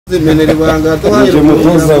zimenera ibanga duhaye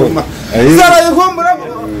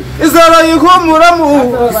izara yikomura mu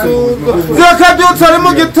suko zakabyutsa ari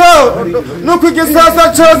mu gitondo nuko igisasa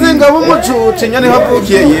cozinga bumucuce nyane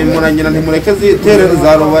havukiye yimuranyira ntimureke zitere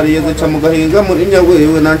zarubariye zica mu gahinga muri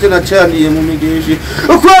nyawewe nanje nacaniye mu migishi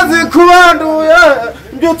ukwezi kubanduye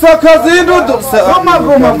mbyutsa kazindudusa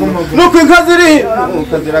nuko inka ziri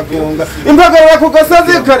ziragonga impagarara ku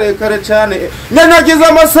gasozi karekare cane nyanagize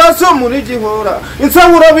amasaso muri gihora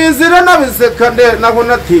insabura bizira nabisekande naho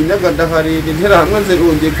natinyaga ndaharira intera hamwe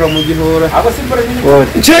zirungika mu gihora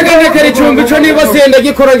ncegane kare icumbi co niba senda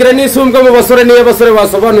gikoragira n'isumbwa mu basore niyo basore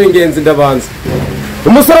basobanuye ingenzi ndabanza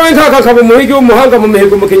umusore w'inkaka akaba umuhigi w'umuhanga mu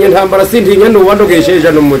mihigo mukenye ntambara sintinya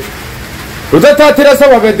n'uwandogesheje n'umuco udatatira se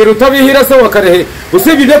wabedera utabihira se wakarehe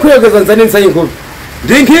usibye ibyo kwiyogeza nzana insa y'inkubi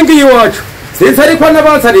ndi inkingi y'iwacu sinzi ariko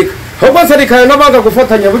n'abansarika ahubwo nsarikana n'abanga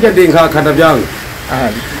gufatanya burya ndi inkaka ndabyanga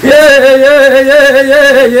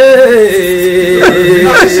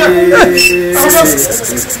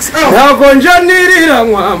ntabwo nja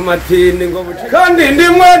niriranwa amatini ngo buce kandi ndi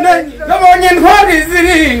mwene nabonye intwari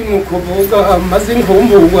ziri mu kuvuga amazi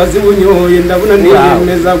inkumburwa zibunyoye ndabona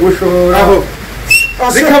niyemeza gushora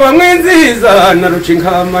zikaba mwenziza naruca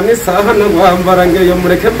inkama n'isaha nagwambara ngeyo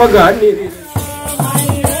mureke mbaganirire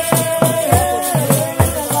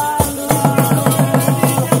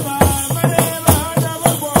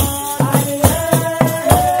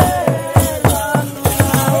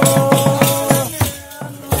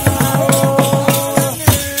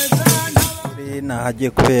hagiye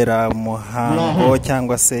kubera umuhango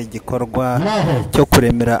cyangwa se igikorwa cyo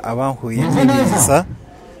kuremera abahuye n'ibiza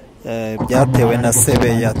byatewe na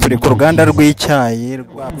sebeya. Turi ku ruganda rw'icyayi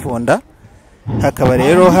rwa Pfunda, hakaba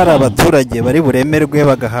rero hari abaturage bari buremerwe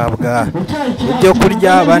bagahabwa ibyo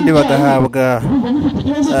kurya, abandi bagahabwa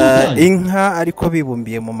inka ariko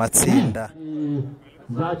bibumbiye mu matsinda.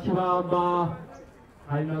 za Kibamba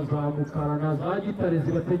hari na za Mukara na za Gitare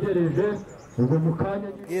zibategereje ubwo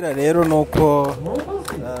mukanya rero nuko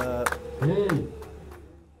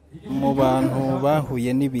mu bantu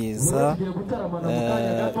bahuye n'ibiza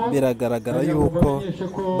biragaragara yuko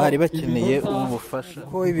bari bakeneye ubufasha.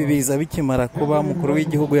 Ko ibi biza bikimara kuba, umukuru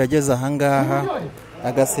w'igihugu yageze ahangaha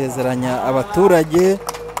agasezeranya abaturage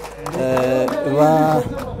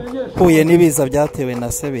bahuye n'ibiza byatewe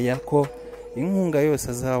na sebeya ko inkunga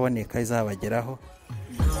yose azaboneka izabageraho.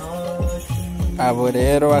 Abo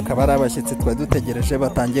rero akaba ari abashyitsi twa dutegereje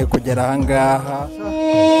batangiye kugera ahangaha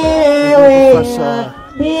gufasha.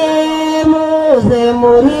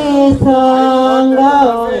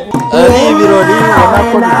 Ari ibirori ubona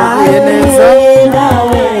ko biteguye neza.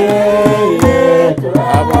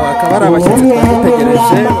 Abo akaba ari abashyitsi twa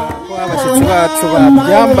dutegereje, ko abashyitsi bacu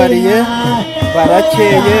babyambariye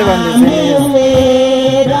barakeye bameze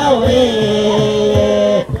neza.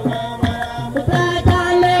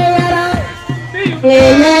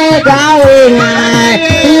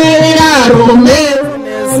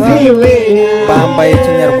 Bambaye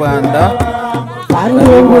kinyarwanda,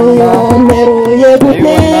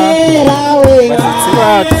 abashyitsi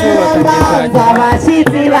bacu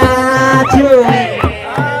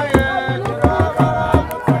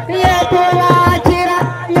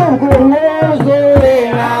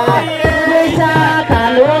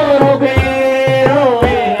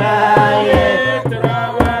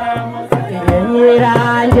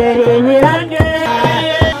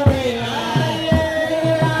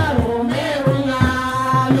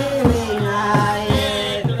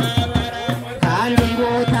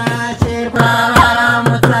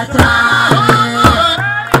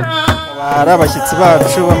ari abashyitsi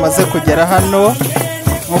bacu bamaze kugera hano.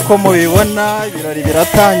 Nk'uko mubibona ibirori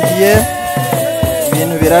biratangiye,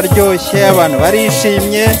 ibintu biraryoshye, abantu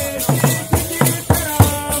barishimye.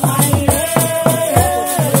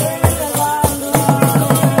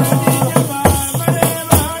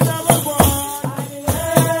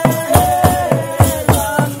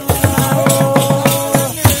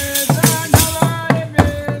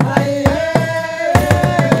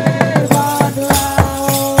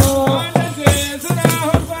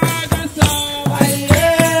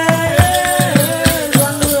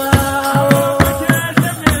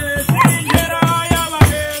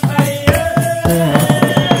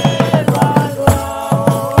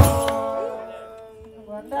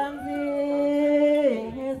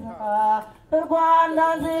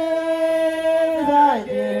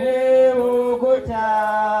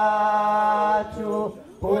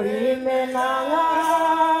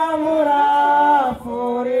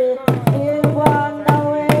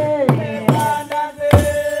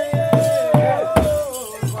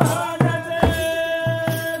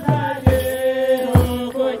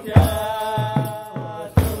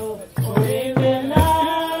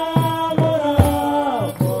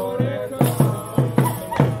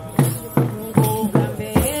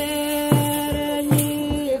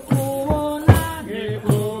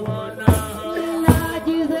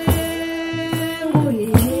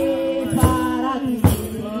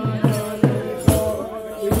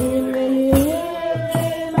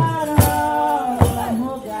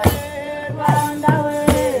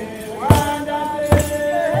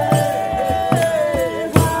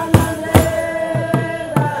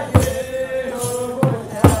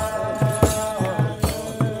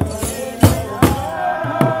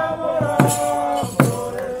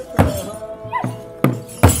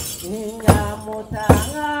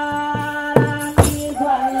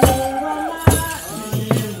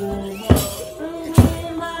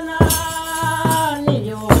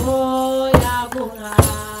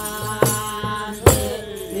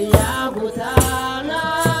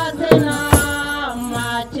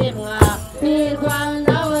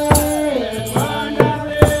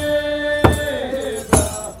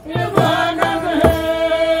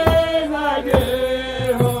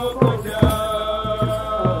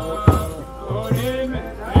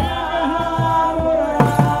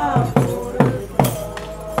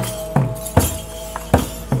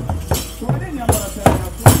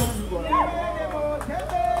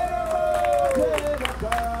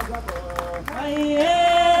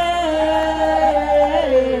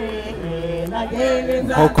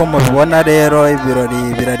 nk'uko mubibona rero ibirori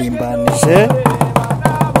birarimbanije,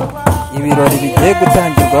 ibirori bigiye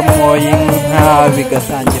gutangirwamo inka,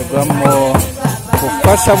 bigatangirwamo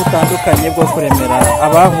ubufasha butandukanye bwo kuremera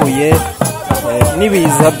abahuye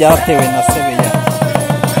n'ibiza byatewe na sebeya.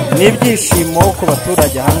 Ni ibyishimo ku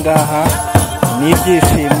baturage ahangaha, ni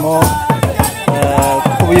ibyishimo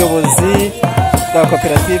ku buyobozi bwa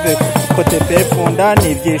koperative Kotepe Funda,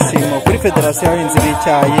 ni ibyishimo kuri federasiyo y'abahinzi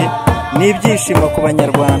b'icyayi, ni ibyishimo ku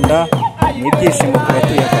banyarwanda, ni ibyishimo ku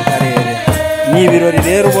batuye aka karere. Ni ibirori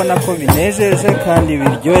rero ubona ko binejeje kandi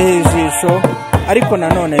biryoheye ijisho, ariko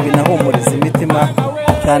nanone binahumuriza imitima,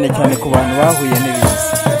 cyane cyane ku bantu bahuye n'ibiza.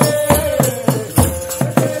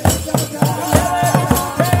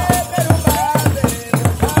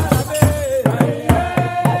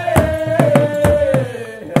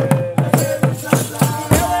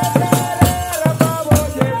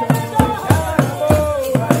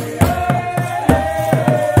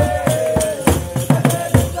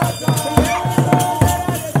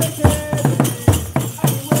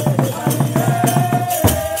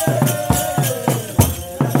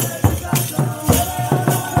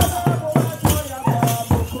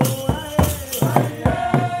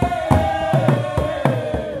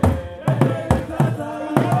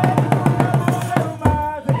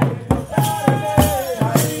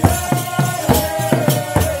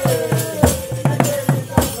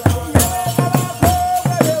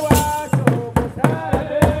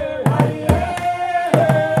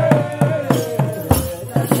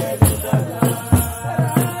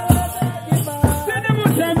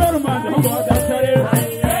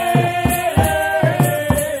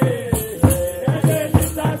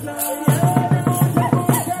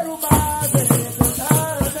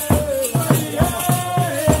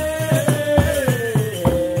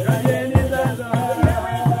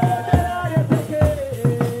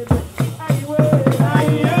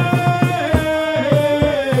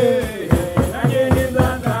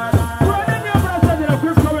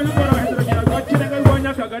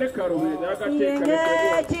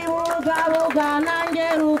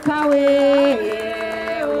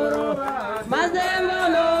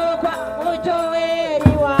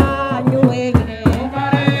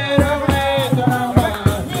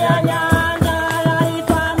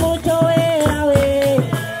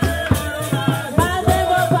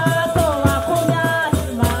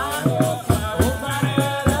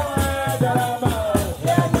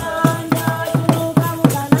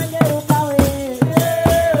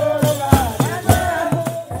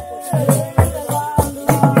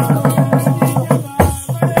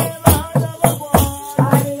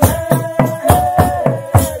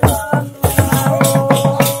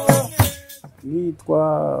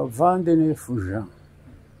 Fuja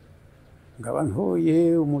ngaba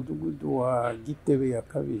ntuye umudugudu wa Gitebe ya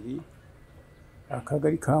kabiri,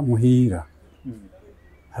 akagari ka Muhira,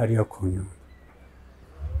 hariya ku Nyundo,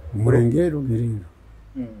 umurenge Rugerero.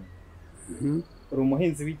 Uri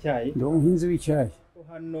umuhinzi w'icyayi? Ndi umuhinzi w'icyayi.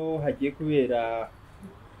 Hano hagiye kubera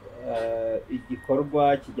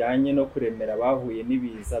igikorwa kijyanye no kuremera abahuye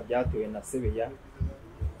n'ibiza byatewe na sebeya.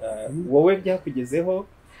 Wowe byakugezeho?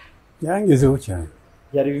 Byangezeho cyane.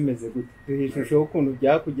 Byari bimeze gute? Duhe ishusho y'ukuntu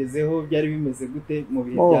byakugezeho, byari bimeze gute mu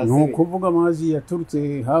bihe bya sebeya? Ni ukuvuga amazi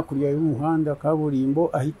yaturutse hakurya y'umuhanda kaburimbo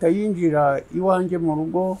ahita yinjira iwanjye mu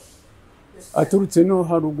rugo, aturutse no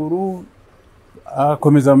haruguru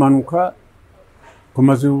akomeza amanuka ku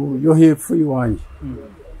mazu yo hepfo iwanjye.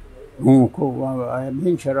 Nuko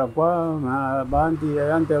amenshi aragwa, abandi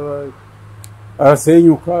ayandi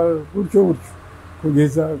arasenyuka gutyo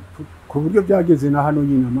kugeza ku buryo byageze na hano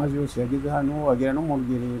nyine. Amazi yose yageze hano, agera no mu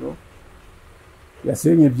Rugerero,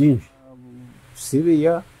 yasenye byinshi.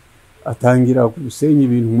 Sebeya atangira gusenya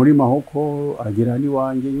ibintu muri Mahoko, agera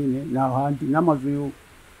n'iwanjye nyine, n'ahandi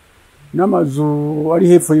n'amazu ari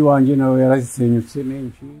hepfo y'iwanjye nawe yarasenyutse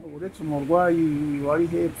menshi. Uretse umurwayi wari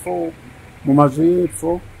hepfo mu mazu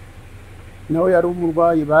y'epfo, nawe yari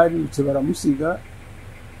umurwayi, barirutse baramusiga,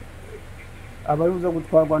 abaruza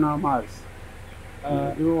gutwarwa n'amazi.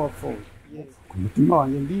 Niwe wapfuye. Ku mutima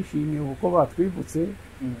wanjye ndishimye kuko batwibutse,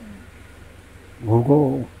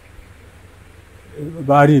 ubwo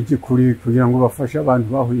barebye kuri kugira ngo bafashe abantu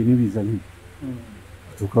bahuye n'ibiza nyine,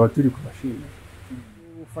 tukaba turi kubashimira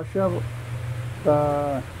ubufasha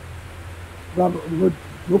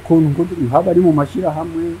bw'ukuntu haba ari mu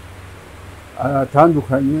mashyirahamwe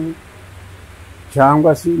atandukanye,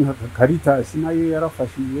 cyangwa se nka Caritas nayo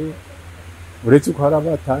yarafashije, uretse ko hari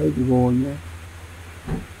abatayibonye,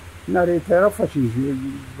 na leta yarafashije.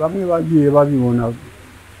 Bamwe bagiye babibona,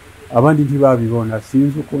 abandi ntibabibona,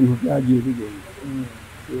 sinzi ukuntu byagiye bigenda.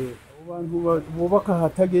 Abantu bubaka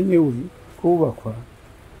ahatagenewe kubakwa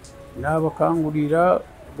nabakangurira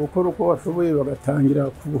gukora uko bashoboye bagatangira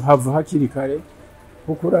kuhava hakiri kare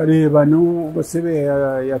kuko urareba n'ubwo sebe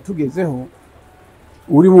yatugezeho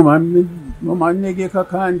uri mu manegeka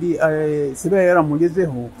kandi sebe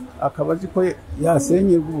yaramugezeho akaba azi ko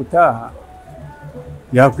yasenyerwa ubutaha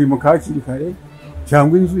yakwimuka hakiri kare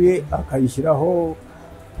cyangwa inzu ye akayishyiraho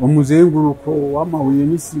umuzenguruko w'amabuye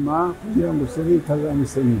n'isima kugira ngo sebe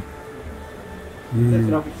itazamusenyera.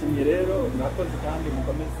 Turagushimye rero mwakoze kandi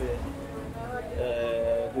mukomeze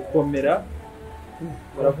gukomera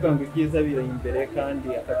baravuga ngo ibyiza biri imbere kandi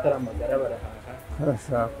akataramagara barahaha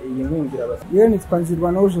karashaka iyi nkungira yewe nitwa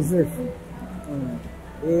Nzirwanaho Joseph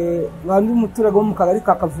bandi umuturage wo mu kagari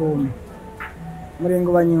ka Kavumu murenge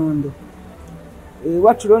wa Nyundo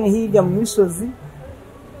iwacu rero ni hirya mu misozi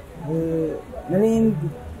nari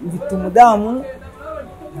mfite umudamu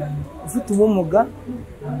ufite ubumuga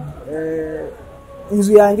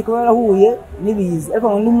inzu yanjye kuba yarahuye n'ibiza ariko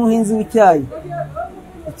ndi umuhinzi w'icyayi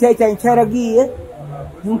cyanjye cyaragiye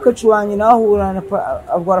n'umukecuru wanjye nawe ahura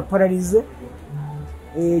arwara pararize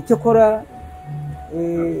cyokora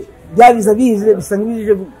byabiza bize bisa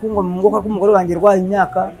nk'ibije kungwa mu ngoka k'umugore wanjye rwaye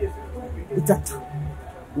imyaka 3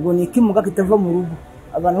 ubwo ni ikimuga kitava mu rugo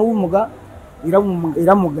abantu b'ubumuga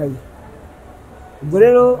iramugaye ubwo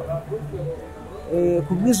rero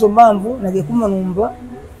kubwizo mpamvu nagiye kumanumva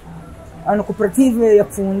ano koperative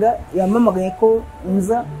yapfunda yamamagaye ko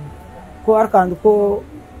nza ko arkandu ko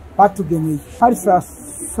batugeneye hari saa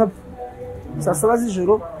 7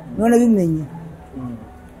 z'ijoro none bimenye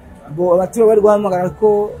bo abatiro bari guhamagara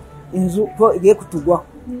ko inzu ko igiye kutugwaho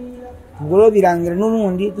ubwo rero birangira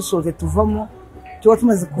n'ubundi dusoje tuvamo cyo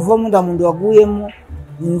tumaze kuvamo ndamundo waguyemo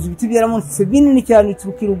inzu biti byaramunse binini cyane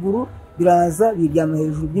biturukira ruguru biraza biryama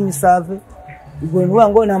hejuru by'imisave ubwo nuvuga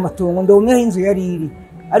ngo ni amatongo ndawumeho inzu yari iri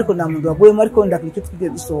ariko nta muntu waguyemo ariko ndakira icyo twigiye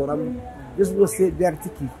dusohoramo byose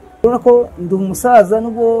byaratikiye urabona ko ndi umusaza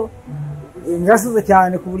nubwo ngarasize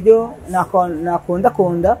cyane ku buryo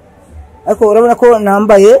nakonda ariko urabona ko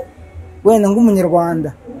nambaye wenda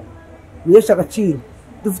ng'umunyarwanda bihesha agaciro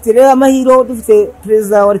dufite rero amahiro dufite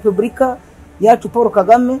perezida wa repubulika yacu Paul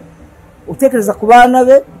Kagame utekereza ku bana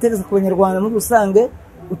be utekereza ku banyarwanda muri rusange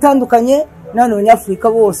utandukanye n'abandi banyafurika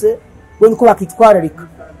bose wenda uko bakitwararika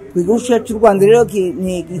igihugu cy'u Rwanda rero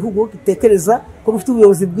ni igihugu gitekereza ko gifite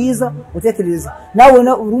ubuyobozi bwiza utekereza nawe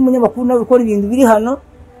uri umunyamakuru nawe ukora ibintu biri hano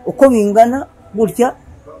uko bingana gutya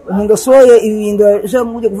umuntu asohoye ibintu aje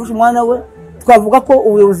mujye gufasha umwana we twavuga ko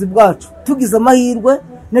ubuyobozi bwacu tugize amahirwe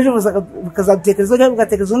n'ejo bakazadutekereza cyangwa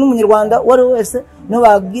bagatekereza n'umunyarwanda uwo ari wese no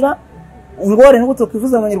bagira ingore n'uko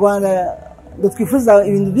twifuza abanyarwanda twifuza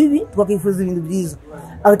ibintu bibi twakifuza ibintu byiza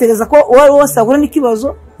abatekereza ko uwo ari wese agura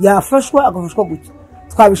n'ikibazo yafashwa agafashwa gutya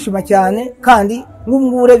twabishima cyane kandi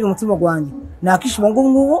ng'ubungu urebye umutima gwanjye nakishima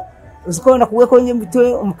ng'ubungu uziko nakubwiye ko njye mbite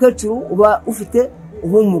umukecuru uba ufite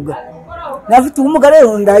ubumuga nafite ubumuga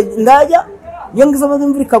rero ndajya iyo ngize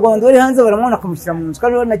imvura ikagwa ndore hanze baramwana kumushyira mu nzu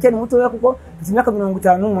kandi rero nacyari muto kuko mfite imyaka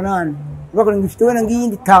 58 ubwo ngifite wena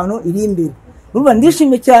ngiyindi 5 iri imbere urumva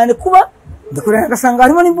ndishimye cyane kuba ndakorera gasanga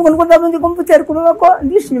harimo n'imvugo ngo ndabindi kompyuta ariko ko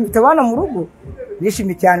ndishimye mfite abana mu rugo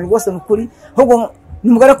ndishimye cyane rwose mukuri ahubwo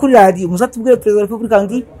nimugara kuri radio muzatubwire perezida wa repubulika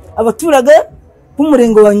ngi abaturage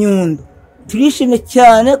b'umurenge wa Nyundo turishimye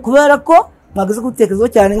cyane kubera ko magaze gutekerezo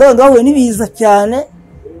cyane ngo ndahuye nibiza cyane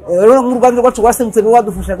rero mu Rwanda rwacu rwasengutse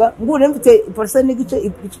wadufashaga ngure mfite parcelle n'igice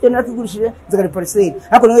igice narakigurishije nzigare parcelle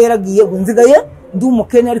ariko nawe yaragiye ngo nzigaye ndi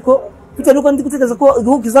umukene ariko mfite nuko ndi gutekereza ko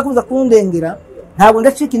igihugu kizakomeza kundengera ntabwo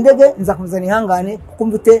ndacika indege nzakomeza nihangane kuko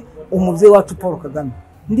mfite umuvyeyi wacu Paul Kagame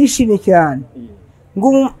ndishimye cyane ngo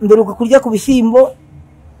mberuka kurya ku bishyimbo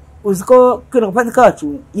uziko kwera gapati kacu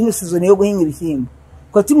ino season yo guhinga ibishyimbo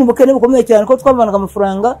ko turi mu bukene bukomeye cyane ko twavanaga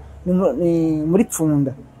amafaranga muri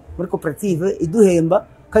pfunda muri koperative iduhemba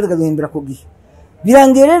kandi gaduhembera ku gihe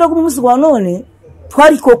birangiye rero ku munsi wa none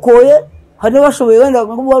twari kokoye hari bashoboye wenda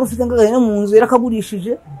ngo wari ufite ngagahene mu nzu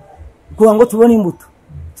yarakagurishije kugira ngo tubone imbuto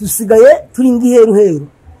tusigaye turi ngiheruheru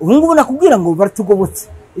ubu ngubu nakubwira ngo baratugobotse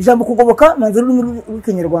ijambo kugoboka manze ruri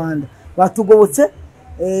rw'Ikinyarwanda batugobotse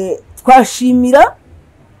twashimira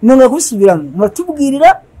none kubisubiramo muratubwirira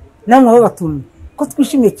namwe ababatumye ko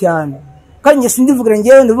twishimye cyane kandi nge sindivugira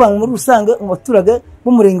ngewe ndavuga muri rusange mu baturage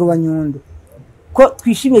b'umurenge wa Nyundo ko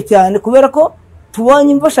twishimye cyane kubera ko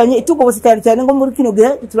tubonye imfashanyo itugobotse cyane ngo muri kino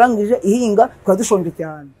gihe turangije ihinga kwa dushonje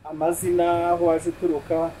cyane amazina aho waje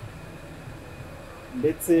uturuka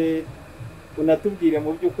ndetse unatubwire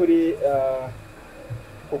mu by'ukuri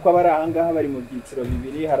uko abari ahangaha bari mu byiciro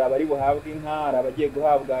bibiri hari abari buhabwa inka hari abagiye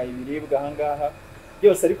guhabwa ibiribwa ahangaha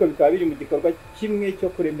byose ariko bikaba biri mu gikorwa kimwe cyo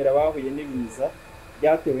kuremera abahuye n'ibiza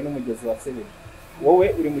byatewe n'umugezi wa Sebeya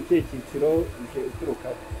wowe uri mu cyiciro uturuka?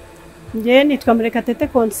 Nge nitwa Murekatete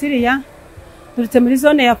Consilia, turutse muri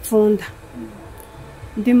zone ya Pfunda.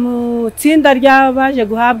 Ndi mu tsinda ry'abaje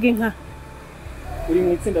guhabwa inka. Uri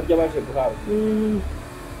mu itsinda ry'abaje guhabwa?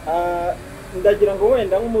 Ndagira ngo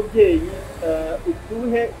wenda nk'umubyeyi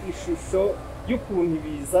utuhe ishusho y'ukuntu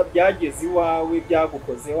ibiza byageze iwawe,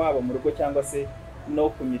 byagukoze waba mu rugo cyangwa se no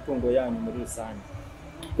ku mitungo yanyu muri rusange.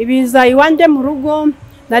 Ibiza iwanjye mu rugo,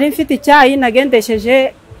 nari mfite icyayi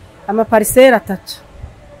nagendesheje amaparisera 3.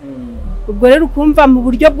 Ubwo rero ukumva mu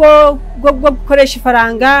buryo bwo gukoresha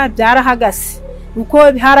ifaranga byarahagase, uko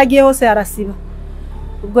haragiye hose yarasiba.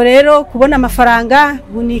 Ubwo rero kubona amafaranga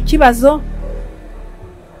ni ikibazo,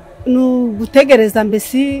 gutegereza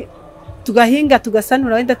mbese tugahinga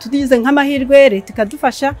tugasanura, wenda tugize nk'amahirwe leta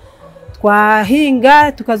ikadufasha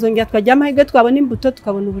twahinga tukazongera twajya amahirwe, twabona imbuto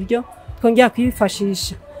tukabona uburyo twongera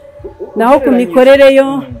kwifashisha. Naho ku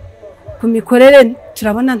mikorere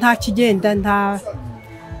turabona nta kigenda,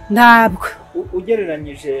 ntabwo.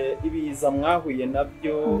 Ugereranyije ibiza mwahuye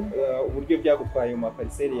nabyo, uburyo byagutwaye mu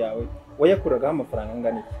mapariseri yawe, wayakuragaho amafaranga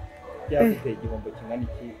angana iki? Byaguteye igihombo kingana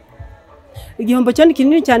iki? Igihombo cyo ni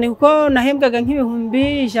kinini cyane kuko nahembwaga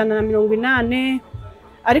nk'ibihumbi 180,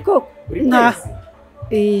 ariko nta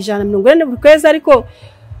 180 buri kwezi, ariko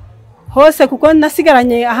hose kuko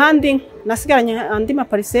nasigaranye andi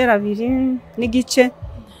maparisera 2 n'igice,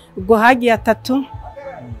 ubwo hagiye 3,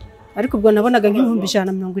 ariko ubwo nabonaga nk'ibihumbi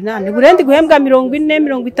 180. Burendi guhembwa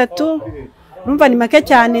 40 30, urumva ni make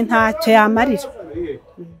cyane, ntacyo yamarira.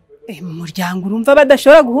 Mu muryango urumva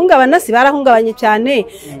badashobora guhungabana, si barahungabanye cyane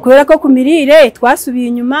kubera ko ku mirire twasubiye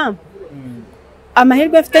inyuma.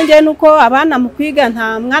 Amahirwe mfite ngewe nuko abana mu kwiga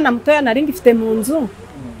nta mwana mutoya nari ngifite mu nzu,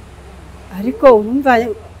 ariko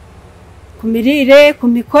urumva ku mirire, ku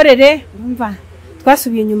mikorere urumva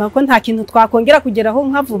twasubiye inyuma ko nta kintu twakongera kugeraho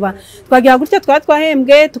nka vuba. Twagira gutya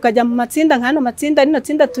twahembwe tukajya mu matsinda, nk'ano matsinda rino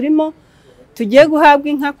tsinda turimo tugiye guhabwa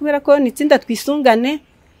inka, kubera ko ni tsinda twisungane,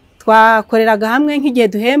 twakoreraga hamwe nk'igihe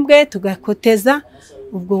duhembwe tugakoteza.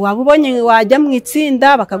 Ubwo waba ubonye wajya mu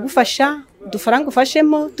itsinda bakagufasha, udufaranga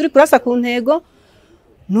ufashemo turi kurasa ku ntego,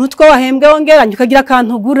 n'utwo wahembwe wongeranye ukagira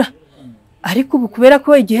akantu ugura. Ariko ubu kubera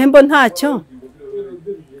ko igihembo ntacyo,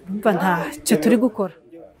 urumva ntacyo turi gukora.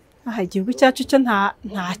 Igihugu cyacu cyo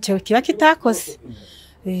ntacyo kiba kitakoze.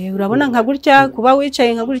 Urabona nka gutya, kuba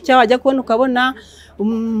wicaye nka gutya wajya kubona ukabona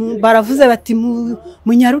baravuze bati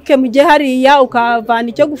munyaruke mujye hariya, ukavana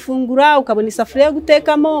icyo gufungura, ukabona isafuriya yo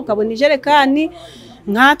gutekamo, ukabona ijerekani.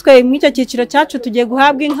 Nkatwe mu icyo cyiciro cyacu tugiye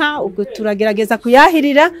guhabwa inka, ubwo turagerageza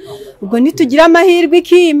kuyahirira. Ubwo nitugira amahirwe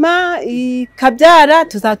ikima ikabyara,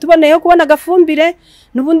 tuzatuboneyeho kubona agafumbire,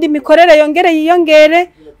 n'ubundi mikorere yiyongere.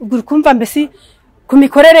 Ubwo ukumva mbese ku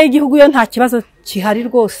mikorere y'igihugu yo nta kibazo kihari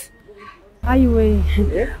rwose. Ayiwe,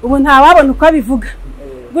 ubu ntawabona uko abivuga.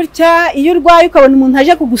 Gutya iyo urwaye ukabona umuntu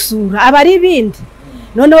aje kugusura aba ari ibindi.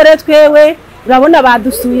 Noneho rero twewe urabona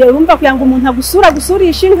badusuye, urumva kugira ngo umuntu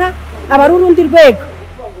agusurisha inka aba ari urundi rwego.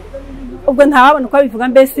 Ubwo ntawabona uko abivuga,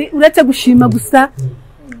 mbese uretse gushima gusa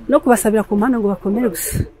no kubasabira ku Mana ngo bakomere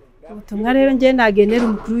gusa. Ubutumwa rero ngiye nagenera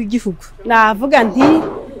umukuru w'igihugu, navuga nti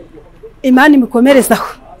Imana imukomerezaho,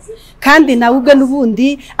 kandi nawe ubwe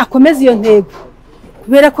n'ubundi akomeza iyo ntego,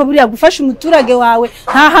 kubera ko buriya gufasha umuturage wawe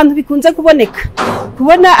nta hantu bikunze kuboneka.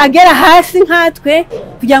 Kubona agera hasi nkatwe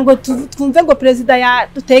kugira ngo twumve ngo perezida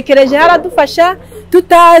yadutekereje haradufasha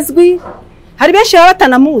tutazwi, hari benshi baba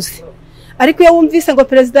batanamuzi, ariko iyo wumvise ngo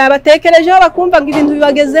perezida yabatekerejeho bakumva ngo ibintu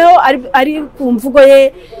bibagezeho ari ku mvugo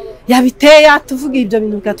ye yabiteye, tuvuga ibyo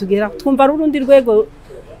bintu bikatugeraho, twumva ari urundi rwego.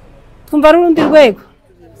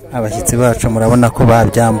 Abashyitsi bacu murabona ko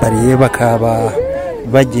babyambariye, bakaba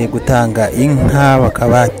bagiye gutanga inka,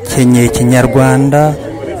 bakaba kenyeye kinyarwanda.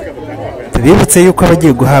 Tubibutse yuko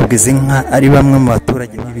abagiye guhabwa izi nka ari bamwe mu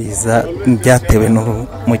baturage b'ibiza byatewe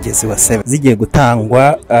n'umugezi wa Sebe. Zigiye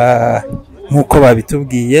gutangwa nk'uko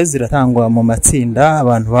babitubwiye, ziratangwa mu matsinda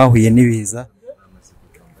abantu bahuye n'ibiza.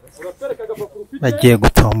 Bagiye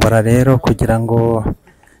gutombora rero kugira ngo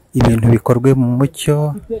ibintu bikorwe mu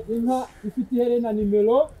mucyo.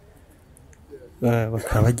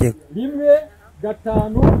 Bakaba bagiye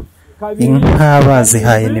inka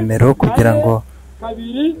bazihaye nimero kugira ngo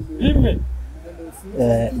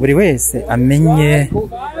buri wese amenye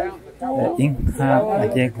inka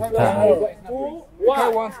agiye gutanga.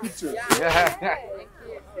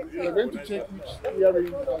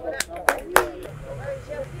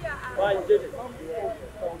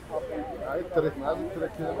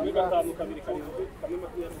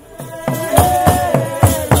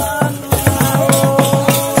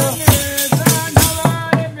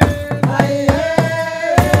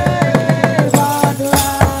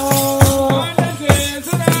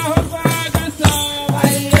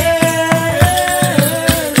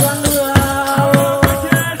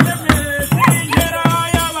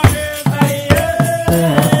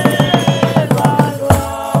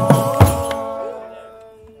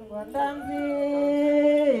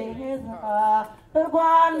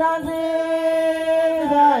 Rwanda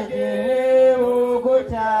nziza igihugu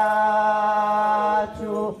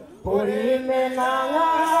cyacu urimena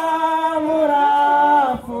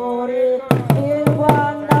nk'amurafuri i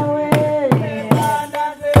Rwanda we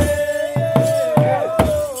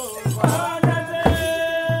Rwanda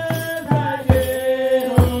nziza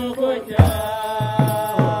igihugu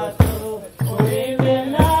cyacu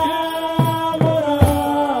urimena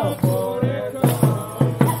nk'amurafuri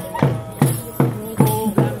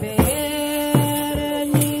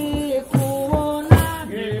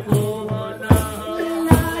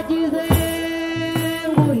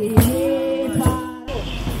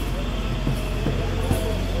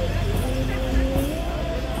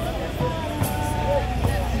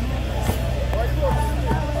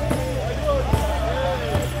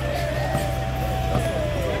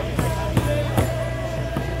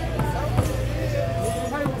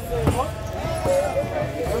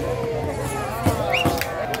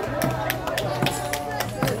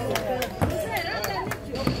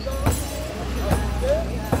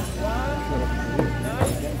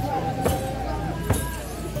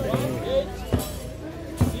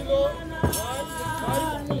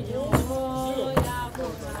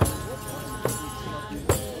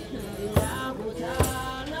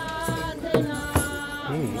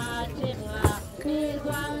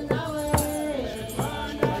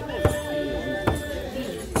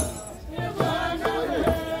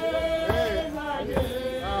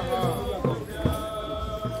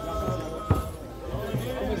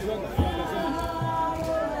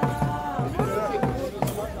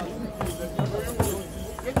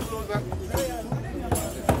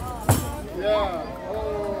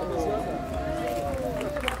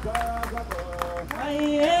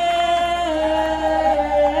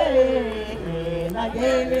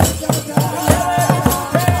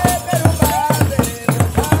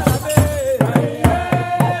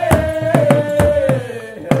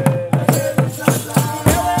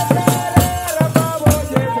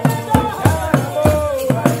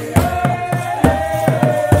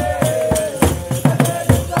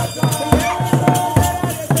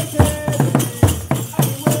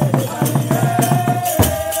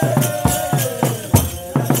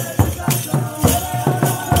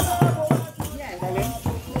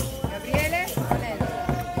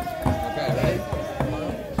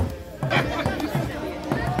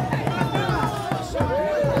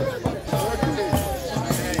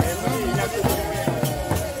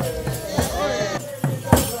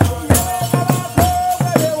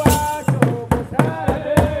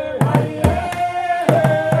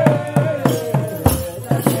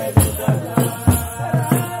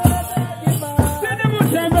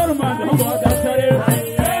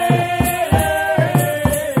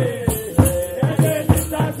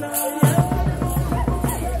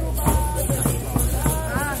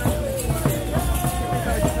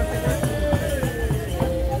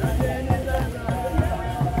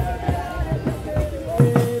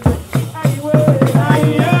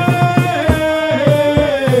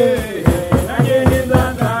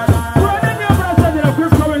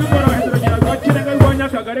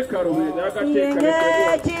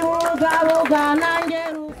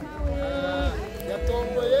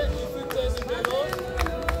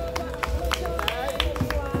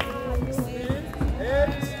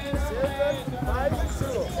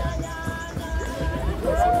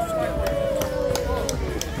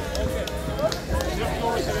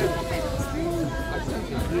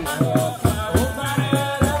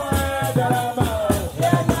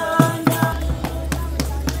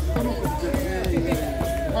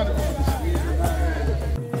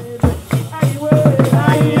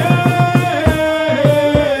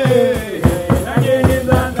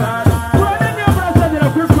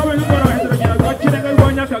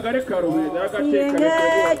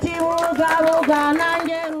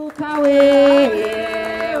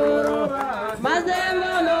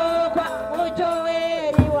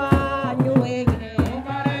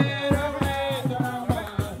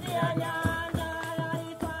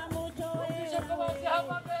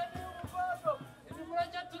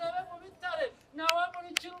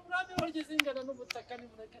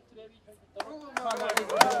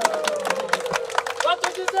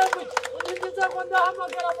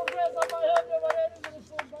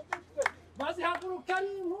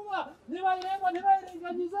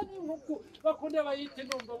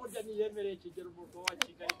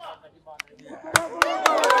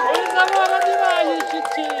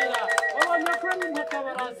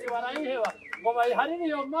bayiharire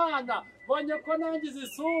iyo mana bonye ko nanjye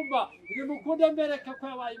zisumba iri mukunde mbereke ko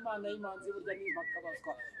yabaye imana y'imanzi burya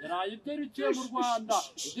n'impakabazwa yaraye iterukiye mu Rwanda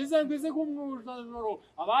igize ngo izi nk'umwuzajoro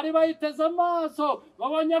abari bayiteze amaso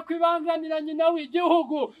babonye ko ibanganira nyina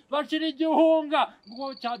w'igihugu bashira igihunga ngo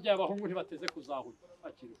cyabyaye abahungu ntibateze kuzahura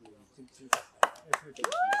akiri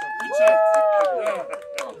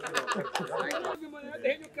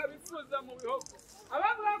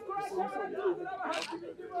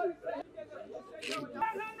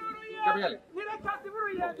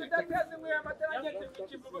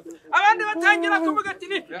abandi batangira kuvuga ati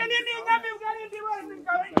ni inyamibwa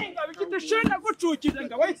n'ingabo ikidashaka gucukira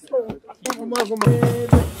ingabo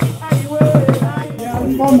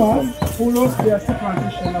farmers who lost their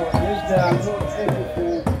plantation nowadays, they are not able to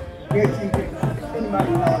get into any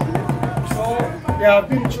money nowadays. So they have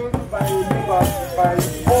been chosen by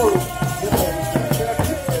all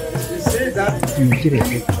they say that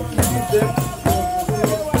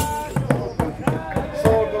so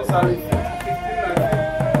those are the 15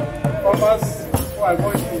 farmers who are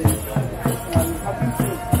going to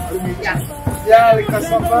they are the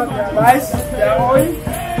cassava, they are rice, they are oil,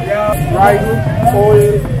 they are rice,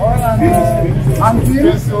 oil, and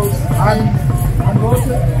vessels, and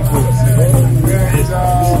also there is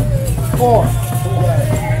corn.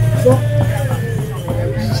 So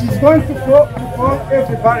she's going to pour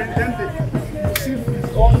everybody, then they receive his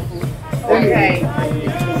own food. Okay.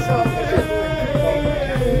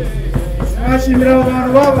 Bashimye abantu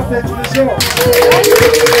babatekerejeho.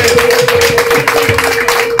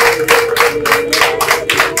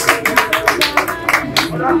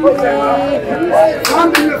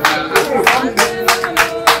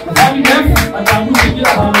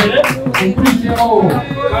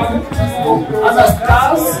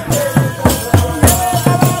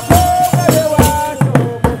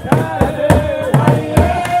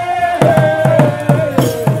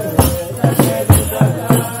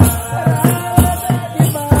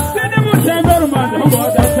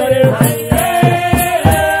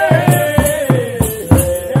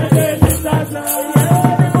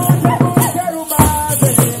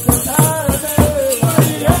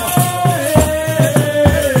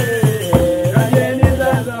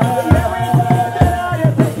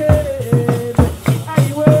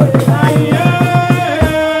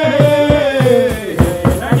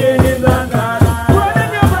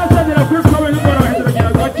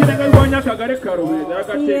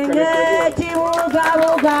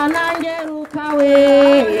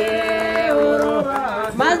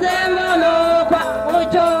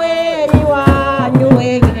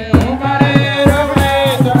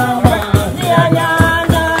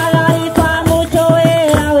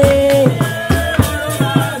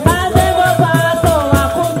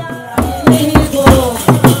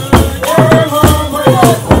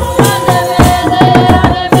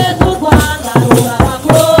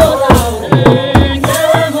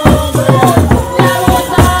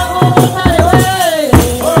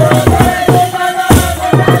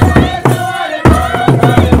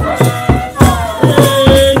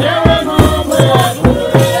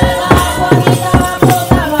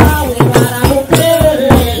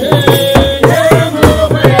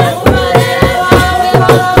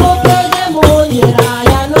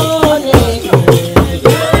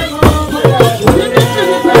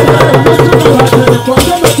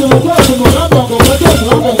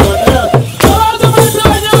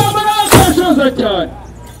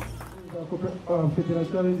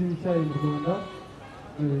 federasiyo y'abahinzi b'icyayi mu Rwanda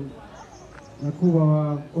nyakubahwa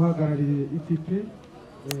uhagarariye ITP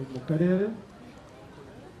mu karere,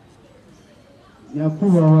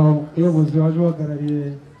 nyakubahwa umuyobozi waje uhagarariye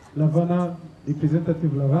Lavana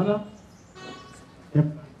representative Lavana,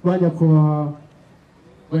 nyakubahwa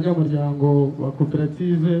abanyamuryango wa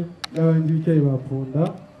koperative y'abahinzi b'icyayi ba Punda,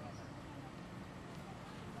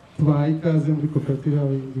 tubahaye ikaze muri koperative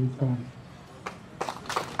y'abahinzi b'icyayi.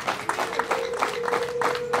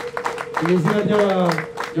 Izina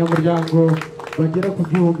ry'abanyamuryango bagera ku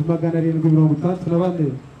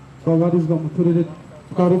 764 babarizwa mu turere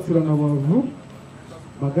twa Rutsiro na Rubavu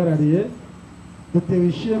bagarariye, dutewe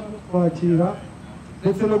ishema kwakira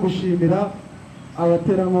ndetse no gushimira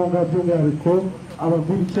abaterankunga by'umwihariko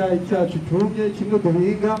abagura icyayi cyacu cyumye kimwe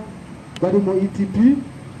duhinga bari mu ITP.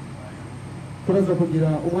 Turaza kugira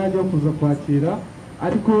umwanya wo kuza kwakira,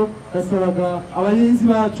 ariko gasabaga abahinzi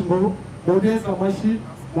bacu ngo boneze amashyi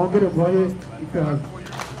mwongere mubahe ikaze.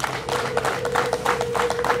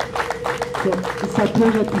 So it's a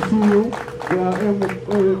pleasure to see you. We are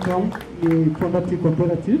welcome the Pondati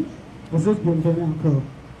Cooperative. Vous êtes bienvenue encore.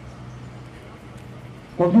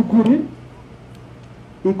 Mu by'ukuri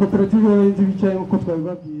iyi koperative y'abahinzi b'icyayi nk'uko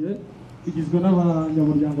twabibabwiye igizwe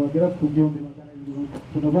n'abanyamuryango bagera ku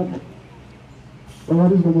 1,700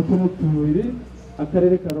 babarizwa mu turere tubiri,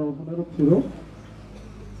 akarere ka Rubavu na Rutsiro,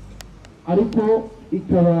 ariko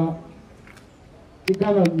ikaba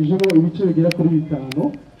igabanyijemo ibice bigera kuri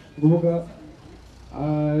 5, kuvuga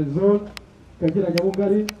zone Kagera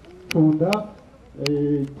Nyamugari, Tunda,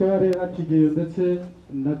 Cyarera, Kigeyo ndetse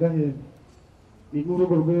na Gahembe. Ni muri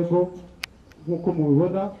urwo rwego nk'uko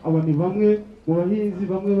mubibona, aba ni bamwe mu bahinzi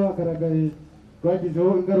bamwe bagaragaye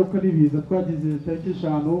twagizeho ingaruka n'ibiza twagize tariki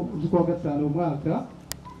 5 z'ukwa gatanu umwaka,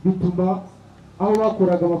 bituma aho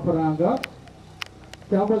bakuraga amafaranga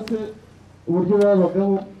cyangwa se uburyo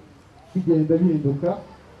babagaho bigenda bihinduka,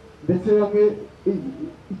 ndetse bamwe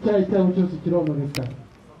icyayi cyabo cyose kirononekara.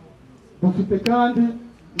 Dufite kandi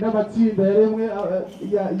n'amatsinda yaremwe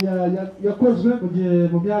yakozwe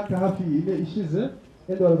mu myaka hafi ine ishize,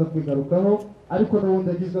 kandi baraza kubigarukaho, ariko n'ubundi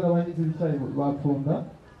agizwe n'abahinzi b'icyayi bapfunda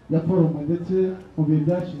ya forume, ndetse mu bihe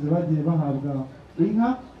byashize bagiye bahabwa inka,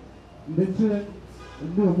 ndetse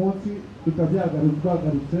n'uyu munsi bikaba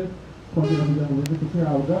byagarutse kongera kugira ngo baze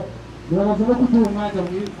kuzihabwa. Birabaza no kugira umwanya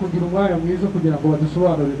mwiza kugira ngo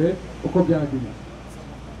badusobanurire uko byagiye.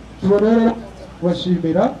 Tubona rero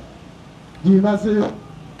kubashimira byimazeyo,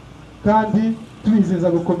 kandi tubizeza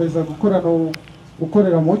gukomeza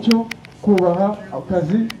gukorera mucyo, kubaha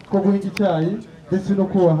akazi ko guhinga icyayi ndetse no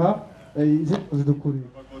kubaha inzego zidukuriye.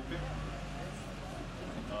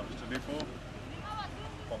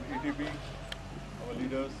 Our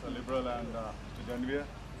leaders, Liberal and Mr. Janvier.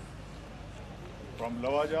 From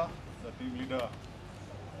Lavaja, the team leader,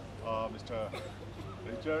 Mr.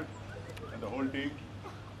 Richard, and the whole team.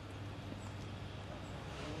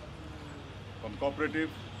 From Cooperative,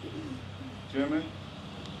 Chairman,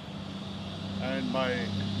 and my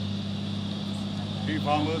tea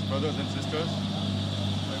farmers, brothers and sisters.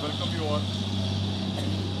 I welcome you all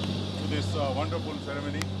to this wonderful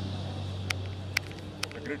ceremony.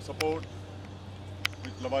 The great support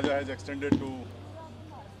which Lavaja has extended to,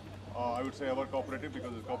 I would say, our cooperative,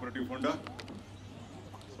 because it's cooperative funda.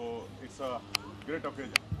 So it's a great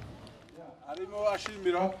occasion. Arimo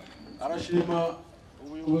arashima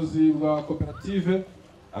ubuyobozi bwa koperative,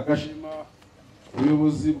 agashima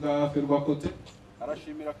ubuyobozi bwa Ferwakote,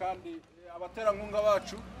 arashimira kandi abaterankunga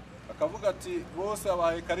bacu, akavuga ati bose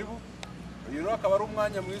abahaye karibu. Uyu rero akaba ari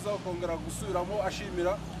umwanya mwiza wo kongera gusubiramo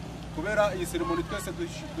ashimira kubera iyi seremoni twese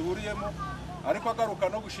duhuriyemo, ariko agaruka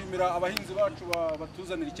no gushimira abahinzi bacu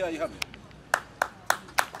batuzanira icyayi hano.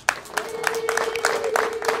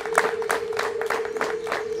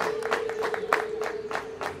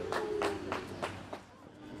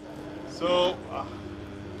 So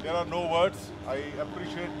there are no words. I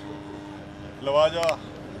appreciate Lavaja.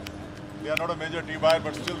 They are not a major tea buyer,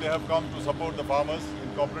 but still they have come to support the farmers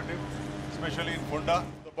in cooperative, especially in Funda.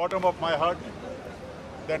 The bottom of my heart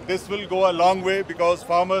that this will go a long way, because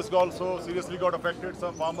farmers also seriously got affected.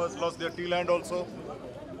 Some farmers lost their tea land also.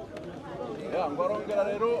 Ngorongera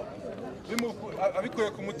rero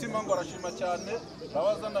abikuye ku mutima ngo arashima cyane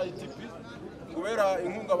abaza na ITP kubera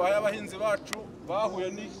inkunga bahaye abahinzi bacu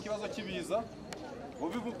bahuye n'ikibazo kibiza.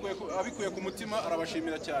 Abikuye ku mutima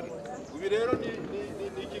arabashimira cyane. Ubi rero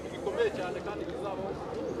ni ikintu gikomeye cyane kandi kizabaho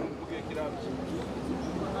mu gihe kirambye.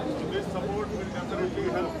 This support will definitely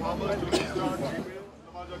help farmers to restart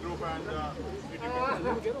Lavaja Group and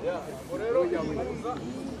rero yamuza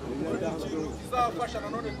ikintu kizafasha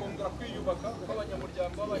nanone kongera kwiyubaka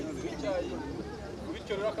kw'abanyamuryango b'abahinzi b'icyayi.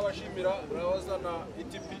 Bityo rero akabashimira Rawaza na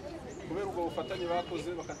ITP kubera ubwo bufatanye bakoze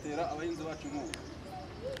bakatera abahinzi bacu inkunga.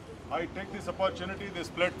 I take this opportunity, this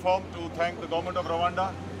platform, to thank the government of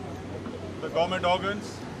Rwanda, the government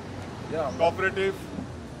organs, cooperative,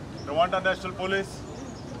 Rwanda National Police,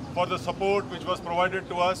 for the support which was provided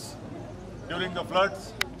to us during the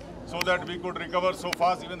floods, so that we could recover so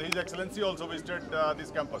fast. Even His Excellency also visited this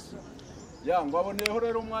campus. Ngaboneyeho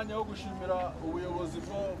rero umwanya wo gushimira ubuyobozi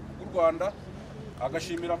bw'u Rwanda,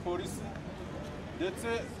 agashimira polisi, ndetse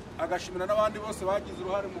agashimira n'abandi bose bagize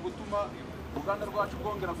uruhare mu gutuma uruganda rwacu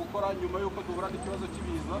rwongera gukora nyuma y'uko duhura n'ikibazo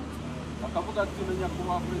cy'ibiza. Akavuga ati na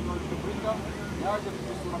nyakubahwa Perezida wa Repubulika yaje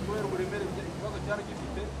kudusura kubera uburemere ikibazo cyari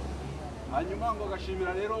gifite. Hanyuma ngo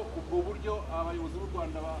agashimira rero ubwo buryo abayobozi b'u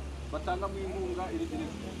Rwanda batangamo inkunga iri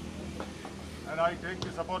direct. And I take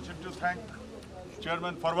this opportunity to thank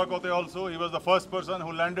Chairman Ferwakote also. He was the first person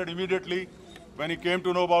who landed immediately when he came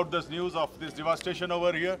to know about this news of this devastation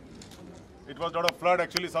over here. It was not a flood,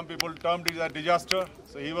 actually some people termed it a disaster.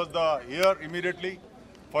 So he was here immediately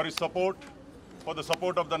for his support, for the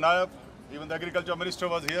support of the NAYAB. Even the Agriculture Minister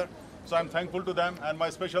was here. So I'm thankful to them, and my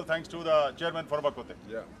special thanks to the Chairman Ferwakote.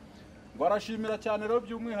 barashimira cyane rero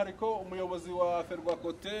by'umwihariko umuyobozi wa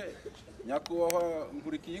Ferwakote nyakubahwa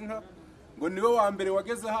Nkurikiyinka ngo niwe wa mbere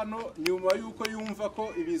wageze hano nyuma yuko yumva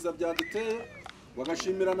ko ibiza byaduteye,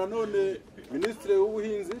 bagashimira nanone Minisitiri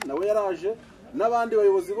w'Ubuhinzi nawe yaraje n'abandi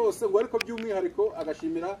bayobozi bose, ngo ariko by'umwihariko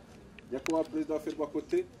agashimira nyakubahwa Perezida wa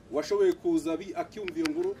Ferwakote washoboye kuza acyumva iyo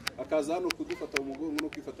nkuru akaza hano kudufata mu mugongo no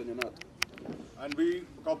kwifatanya natwe. And we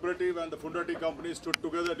cooperative and the Fundati company stood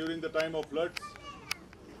together during the time of floods.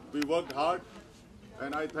 We worked hard,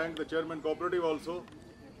 and I thank the chairman cooperative also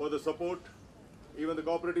for the support. Even the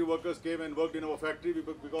cooperative workers came and worked in our factory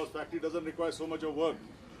because factory doesn't require so much of work.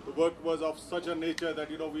 The work was of such a nature that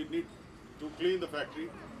we need to clean the factory.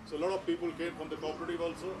 So a lot of people came from the cooperative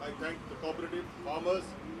also. I thank the cooperative, farmers,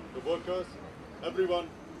 the workers, everyone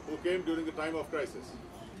who came during the time of crisis.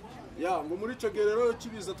 Yeah, ngo muri cyo gerero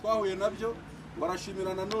kibiza twahuye nabyo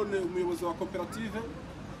barashimira nanone umuyobozi wa koperative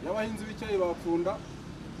y'abahinzi b'icyayi bapfunda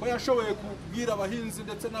ko yashoboye kubwira abahinzi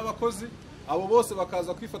ndetse n'abakozi abo bose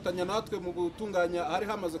bakaza kwifatanya natwe mu gutunganya hari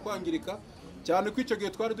hamaze kwangirika cyane ko icyo gihe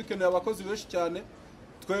twari dukeneye abakozi benshi cyane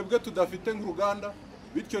twebwe tudafite nk'uruganda,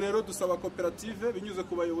 bityo rero dusaba koperative binyuze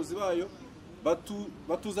ku bayobozi bayo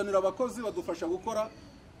batuzanira abakozi badufasha gukora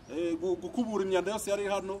gukubura imyanda yose yari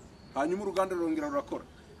hano, hanyuma uruganda rurongera rurakora.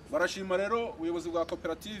 Barashima rero ubuyobozi bwa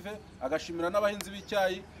koperative, agashimira n'abahinzi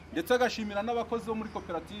b'icyayi ndetse agashimira n'abakozi bo muri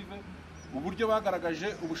koperative uburyo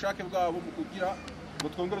bagaragaje ubushake bwabo mu kugira ngo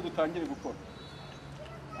twongere dutangire gukora.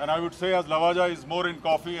 And I would say, as Lavaja is more in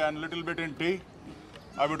coffee and little bit in tea,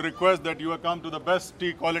 I would request that you have come to the best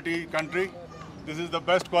tea quality country. This is the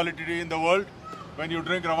best quality tea in the world. When you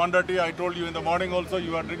drink Rwanda tea, I told you in the morning also,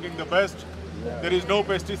 you are drinking the best. There is no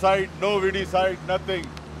pesticide, no weedicide, nothing.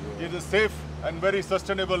 It is safe and very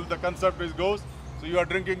sustainable, the concept goes. So you are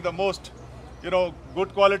drinking the most,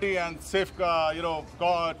 good quality and safe,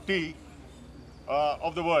 tea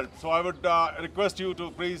of the world. So I would request you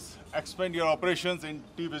to please expand your operations in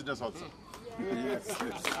tea business also. Yes.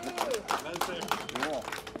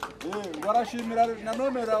 Barashimira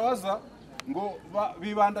nanone rawaza ngo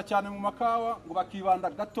bibanda cyane mu makawa ngo bakibanda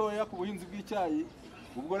gatoya ku buhinzi bw'icyayi.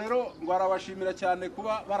 Ubwo rero ngo arabashimira cyane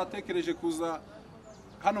kuba baratekereje kuza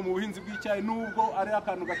hano mu buhinzi bw'icyayi nubwo ari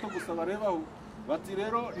akantu gato gusa barebaho. Bati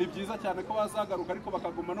rero ni byiza cyane ko bazagaruka ariko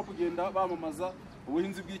bakaguma no kugenda bamamaza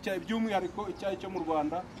ubuhinzi bw'icyayi by'umwihariko icyayi cyo mu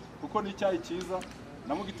Rwanda kuko ni icyayi cyiza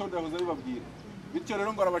na mu gitondo yahoze bibabwira. Bityo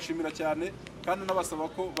rero ngo arabashimira cyane kandi nabasaba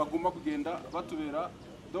ko baguma kugenda batubera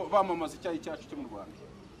bamamaza icyayi cyacu cyo mu Rwanda.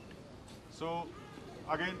 So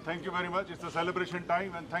again, thank you very much. It's a celebration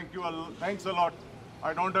time and thanks a lot.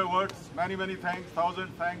 I don't have words. Many thanks,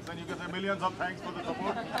 1,000 thanks, and you can say millions of thanks for the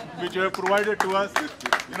support which you have provided to us.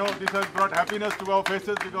 This has brought happiness to our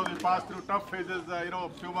faces because we passed through tough phases, a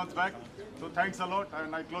few months back. So thanks a lot,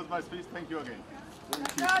 and I close my speech. Thank you again.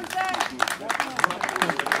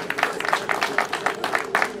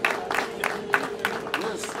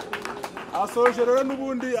 Yes. Asoje rero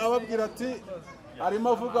nubundi ababwira ati arimo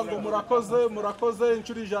avuga ngo murakoze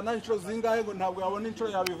inshuro 100 inshuro zingahe ngo ntabwo yabona inshuro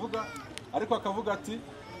yabivuga, ariko akavuga ati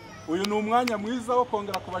uyu ni umwanya mwiza wo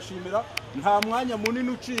kongera kubashimira, nta mwanya munini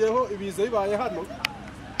uciyeho ibiza bibaye hano.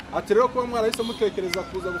 Ati rero kuba mwarahise mutekereza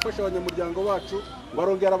kuza gufasha abanyamuryango bacu,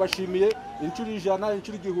 barongera abashimiye inshuro 100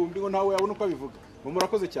 inshuro 1000 ngo ntawe yabona uko abivuga.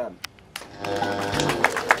 Murakoze cyane.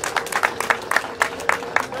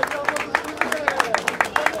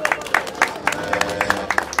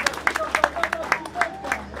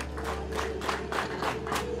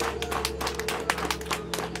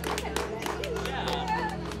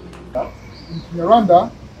 Rwanda,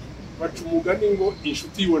 baca umugani ngo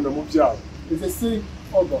inshuti yibona mu byabo. There's a saying,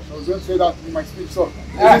 oh gosh, I was going to say that in my speech, so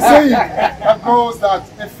there's a saying that goes that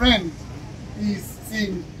a friend is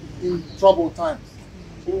seen in troubled times.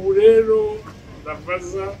 Ubu rero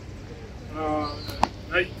ndabaza na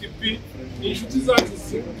ITP inshuti zacu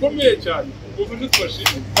zikomeye cyane ubufashe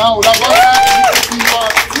twashimye. Now, Lavaja, you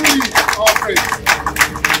are truly our friends.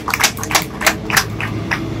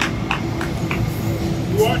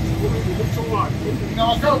 In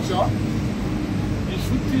our culture,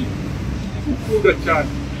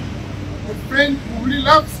 a friend who really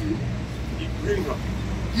loves you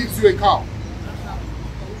gives you a cow.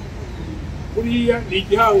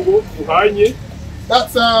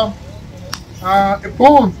 That's a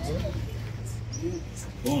bond.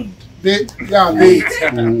 Bond. Yeah,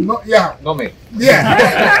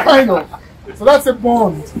 I know. So that's a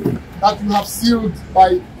bond that you have sealed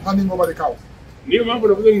by handing over the cow. Niyo mpamvu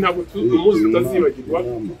navuze ntabwo umunsi utazibagirwa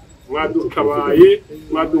mwadukabaye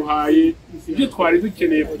mwaduhaye ibyo twari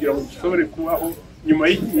dukeneye kugira ngo dushobore kubaho nyuma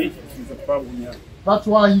y'igihe kiza twabonye. That's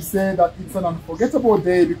why he said that it's an unforgettable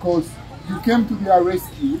day because you came to their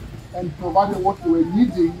rescue and provided what they were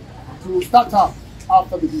needing to start up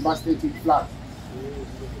after the devastating flood.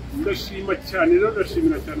 ndashima cyane rero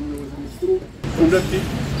ndashimira cyane umuyobozi mukuru Fundati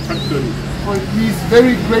Factory. So he is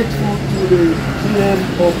very grateful to the GM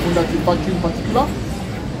of Fundati Factory in particular.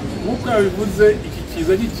 Nk'uko yabivuze iki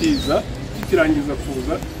kiza gikiza kikirangiza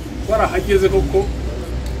kuza twarahageze koko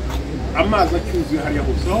amazi acyuzuye hariya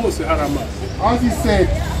hose hari amazi. As he said,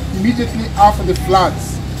 immediately after the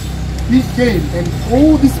floods, he came and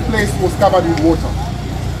all this place was covered in water.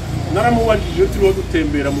 Naramubajije turiho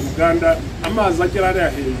dutembera mu Uganda amazi agera hariya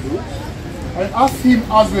hejuru. I asked him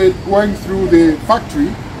as we were going through the factory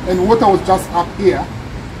and water was just up here.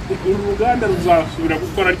 Uruganda ruzasubira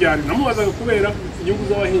gukora ryari namubazaga kubera inyungu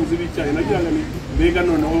z'abahinzi b'icyayi nagiraga ni mbega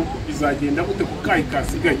noneho bizagenda gute ku kayi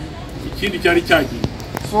kasigaye ikindi cyari cyagiye.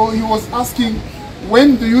 So he was asking,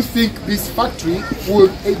 when do you think this factory will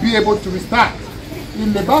be able to restart?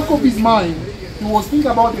 In the back of his mind, he was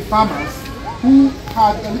thinking about the farmers who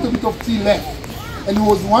had a little bit of tea left, and he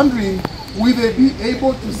was wondering, will they be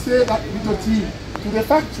able to sell that little tea to the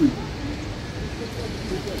factory?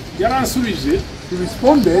 He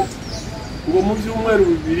responded,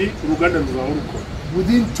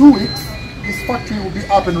 within 2 weeks, this factory will be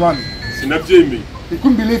up and running. He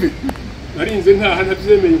couldn't believe it.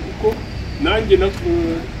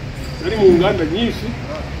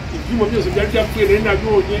 Ibyuma byose byari byapfuye rero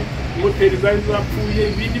nabonye moteri zari zapfuye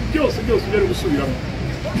ibindi byose byari gusubiramo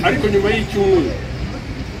ariko nyuma y'icyumweru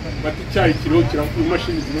bati icyayi kiriho kirakora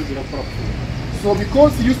imashini zino zirakora. So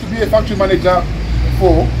because he used to be a factory manager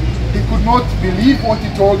before, he could not believe what he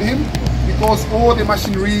told him because all the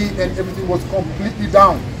machinery and everything was completely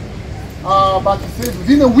down. But he said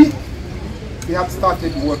within a week they had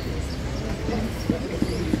started working.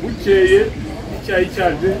 Bukeye icyayi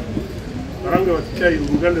cyaje. So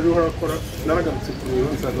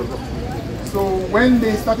when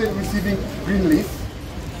they started receiving green leaf,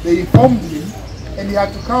 they informed him and he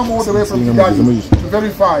had to come all the way from Kigali to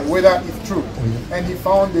verify whether it's true. And he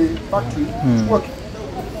found the factory working.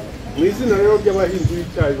 In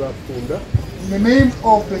the name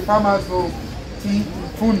of the farmers of tea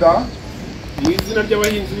Funda, in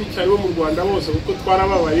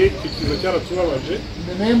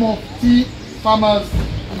the name of tea farmers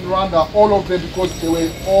in Rwanda, all of them, because they were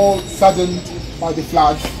all saddened by the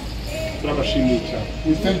floods.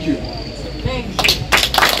 We thank you.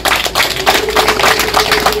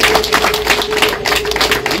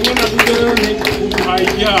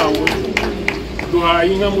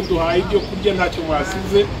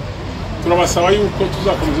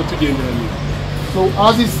 So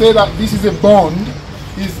as he said that this is a bond,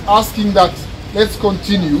 he's asking that let's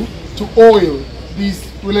continue to oil this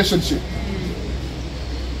relationship.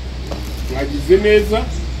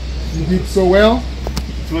 You did so well.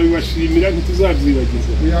 We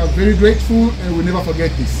are very grateful and we'll never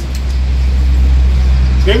forget this.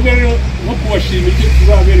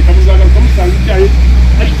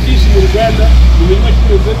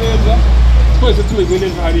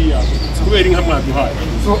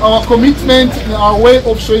 So our commitment, our way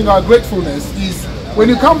of showing our gratefulness is when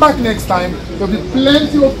you come back next time, there will be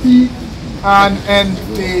plenty of tea and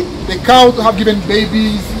the cow to have given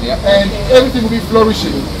babies and everything will be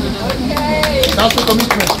flourishing. That's the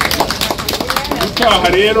commitment.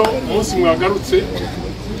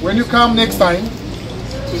 When you come next time,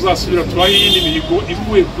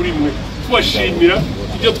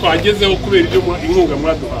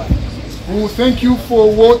 we will thank you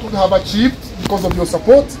for what we have achieved because of your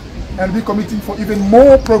support and be committing for even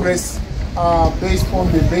more progress based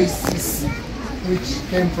on the basis which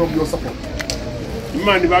came from your support.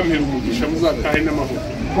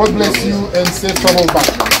 God bless you and safe travel back.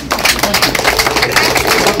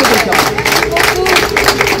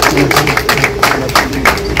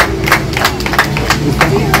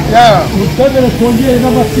 Yeah.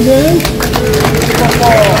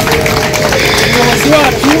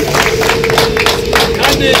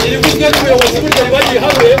 kandi irivuzwe n'ubuyobozi buryo bari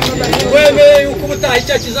hamwe wemeye yuko ubutaha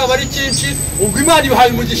icyaha kizaba ari cyinshi ubwo Imana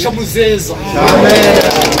ibahaye umugisha muzeza.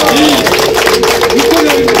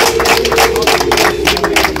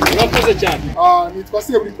 Murakoze cyane. Nitwa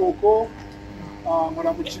Seburikoko,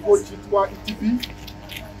 nkora mu kigo cyitwa ITP.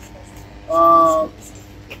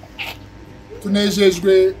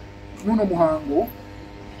 Tunejejwe n'uno muhango.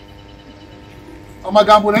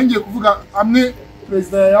 Amagambo nangiye kuvuga amwe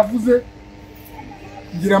Perezida yavuze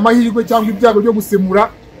ngira amahirwe cyangwa ibyago byo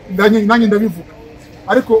gusemura nanjye ndabivuga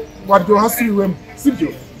ariko waryoha hasubiwemo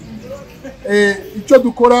sibyo. Icyo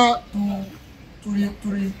dukora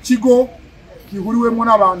turi kigo gihuriwemo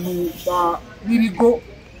n'abantu b'ibigo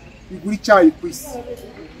bigura icyayi ku isi.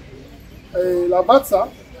 Labatsa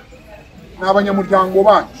ni abanyamuryango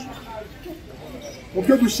bacu. Mu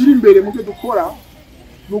byo dushyira imbere mu byo dukora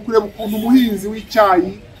ni ukureba ukuntu umuhinzi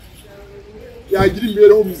w'icyayi yagira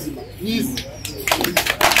imibereho mizima myiza.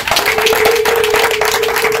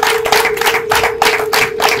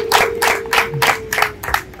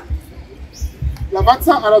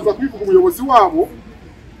 Lavatsa araza kubivuga umuyobozi wabo,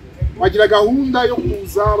 bagira gahunda yo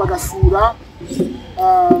kuza bagasura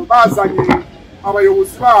bazanye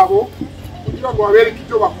abayobozi babo kugira ngo babereke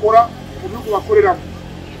ibyo bakora mu bihugu bakoreramo.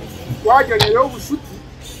 Twagiranye rero ubucuti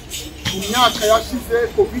mu myaka yashize,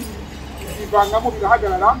 covid ivangamo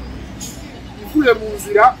birahagarara, ivuye mu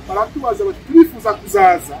nzira baratubaza bati turifuza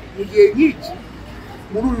kuzaza mu gihe nk'iki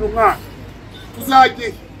muri uyu mwaka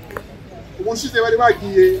tuzajye. Ubushize bari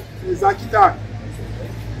bagiye za Kitari,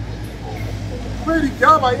 kubera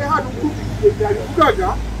ibyabaye hano kuri igihe byabivugaga,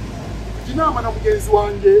 inama na mugenzi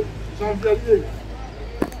wanjye Janvier,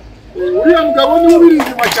 uriya mugabo niwe ubiri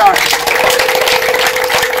inyuma cyane,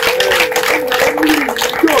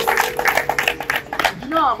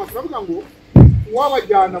 inama turavuga ngo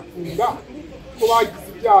uwabajyana kunda ko bagize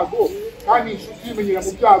ibyago kandi inshuti yimenyera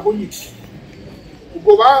mu byago nyine.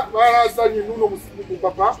 Ubwo barazanye n'uno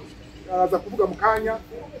papa araza kuvuga mu kanya,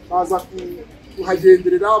 baza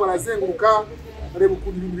kuhagenderera barazenguruka bareba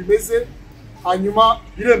ukuntu ibintu bimeze, hanyuma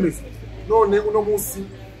biremezwa. None uno munsi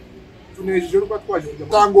tunejeje ruba twaje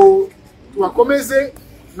kugira ngo tubakomeze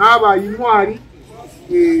n'abaye intwari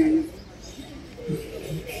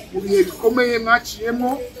mu bihe bikomeye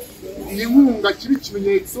mwaciyemo. Iyi nkunga kiba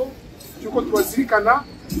ikimenyetso cy'uko tubazirikana,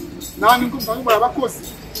 namwe ngo mbangu barabakozi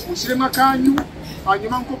mushyiremo akanyu,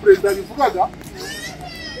 hanyuma nk'uko perezida yabivugaga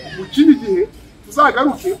mu kindi gihe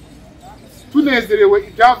tuzagaruke tunezerewe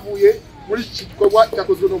ibyavuye muri iki gikorwa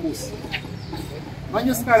cyakozwe no munsi.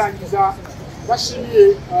 Nanjye sinarangiza bashimiye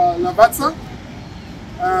Lavatsa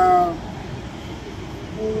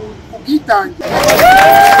ubwitange.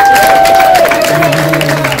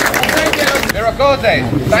 Miracode,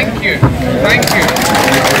 thank you. Thank you.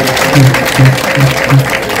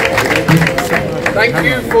 Thank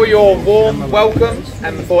you for your warm welcome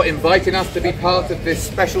and for inviting us to be part of this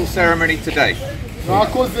special ceremony today.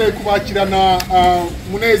 Mwakoze kubakirana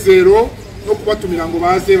munezero no kubatumira ngo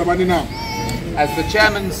baze babane namwe. As the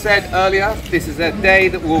chairman said earlier, this is a day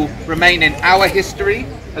that will remain in our history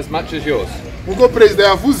as much as yours. Ubwo perezida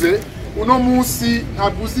yavuze uno munsi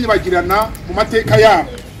ntabwo uzibagirana mu mateka yabo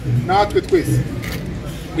natwe twese.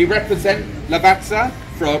 We represent Lavatsa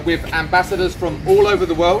with ambassadors from all over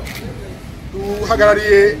the world.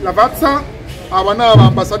 Tuhagarariye Lavatsa, aba ni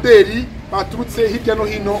abambasaderi baturutse hirya no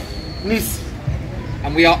hino n'isi.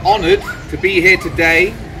 And we are honored to be here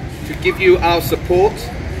today to give you our support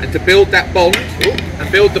and to build that bond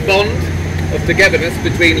and build the bond of togetherness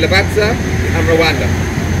between Lavatsa and Rwanda.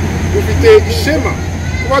 Dufite ishema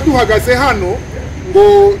kuba duhagaze hano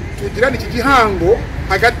ngo tugirane iki gihango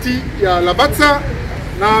hagati ya Lavatsa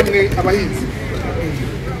namwe abahinzi.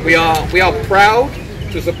 We are proud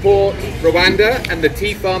to support Rwanda and the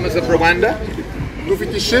tea farmers of Rwanda.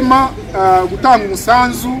 Dufite ishema gutanga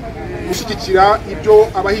umusanzu gushyigikira ibyo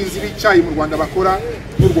abahinzi b'icyayi mu Rwanda bakora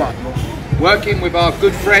mu Rwanda. Working with our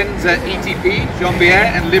good friends at ETP, Jean-Pierre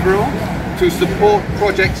and Liberal, to support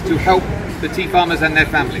projects to help the tea farmers and their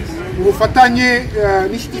families. Ubufatanye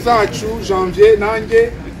n'inshuti zacu Janvier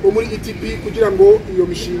nanjye bo muri ETP kugira ngo iyo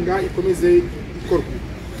mishinga ikomeze ikorwe.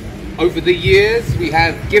 Over the years we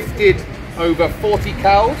have gifted over 40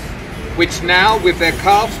 cows, which now with their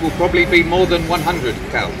calves will probably be more than 100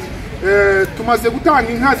 cows. Tumaze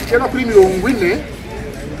gutanga inka zigera kuri 40,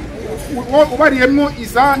 ubariyemo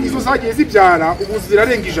izo zagiye zibyara ubu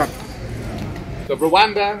zirarenga 100. So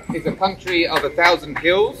Rwanda is a country of 1,000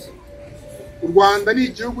 hills. Rwanda ni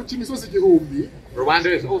igihugu cy'imisozi igihumbi. Rwanda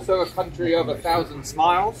is also a country of 1,000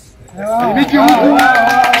 smiles.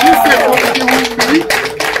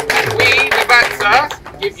 We, Lavatsa,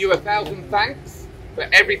 give you 1,000 thanks for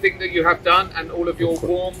everything that you have done and all of your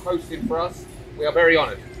warm hosting for us. We are very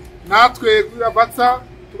honored. Natwe kuri Lavatsa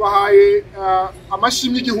tubahaye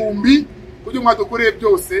amashimwe igihumbi kuburyo mwadukoreye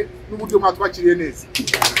byose n'uburyo mwatwakiriye neza.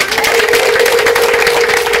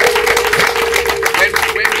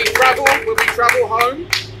 When we travel home,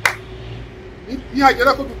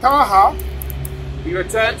 nihagera ko dutaha, we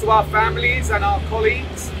return to our families and our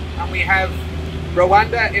colleagues, and we have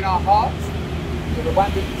Rwanda in our hearts, the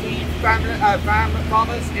Rwandan tea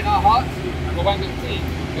farmers in our hearts, and Rwandan tea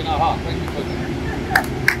in our hearts. Thank you for that.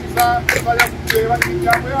 Tuzajya kureba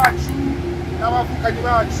imiryango yacu n'abavukanyi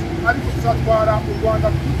bacu, ariko tuzatwara u Rwanda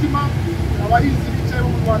ku mutima, abahinzi b'icyayi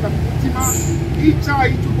mu Rwanda ku mutima,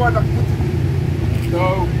 n'icyayi cy'u Rwanda ku mutima. So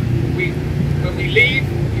when we leave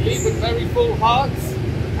with very full hearts,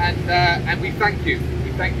 and we thank you.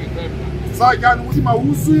 We thank you very much. Sajyana umutima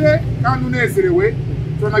wuzuye kandi unezerewe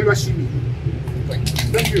turanabibashimiye.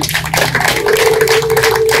 Thank you.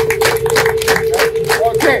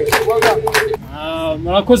 Okay, well done.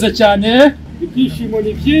 Murakoze cyane, ibyishimo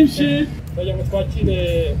ni byinshi. Ndagira ngo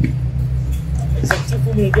twakire executive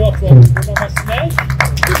w'umurenge wacu wa Bashimye.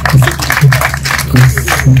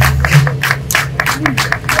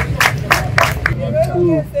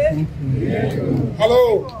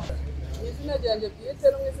 Hello.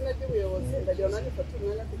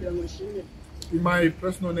 In my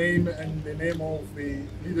personal name and the name of the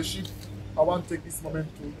leadership, I want to take this moment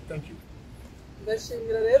to thank you.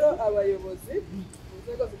 Ndashimira rero abayobozi mu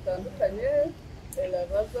nzego zitandukanye,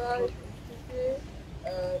 Elavaza, TTC,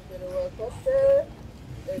 Ferowakote,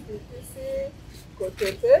 TTC,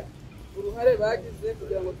 Kotepe, uruhare bagize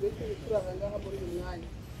kugira ngo tube turi aha ngaha muri uyu mwanya.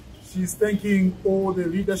 She's thanking all the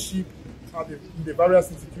leadership in the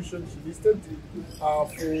various institutions she listed for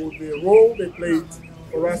the role they played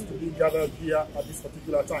for us to be gathered here at this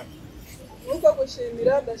particular time. Nuko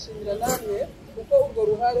gushimira ndashimira namwe kuko urwo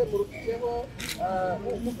ruhare murufiteho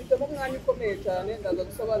mufitemo umwanya ukomeye cyane ndaza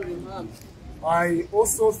gusobanura impamvu. I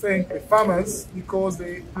also thank the farmers because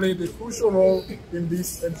they played a crucial role in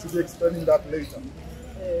this and should be explaining that later.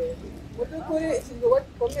 Mu by'ukuri ikigo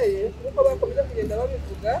gikomeye kuko bakomeza kugenda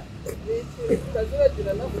babivuga ni ikintu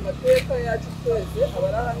kitazibagirana mu mateka yacu twese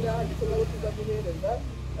abari aha ngaha ndetse n'abo tuza guhereza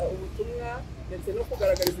ubutumwa ndetse no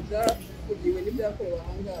kugaragariza ibyavugiwe n'ibyakorewe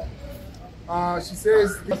aha ngaha. She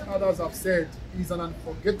says, as others have said, is an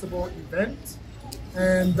unforgettable event,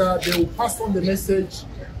 and they will pass on the message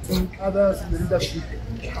to others in the leadership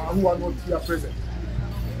who are not here present.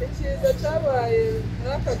 Ikiza cyabaye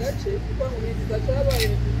muri aka gace kuko ngo ni ikiza cyabaye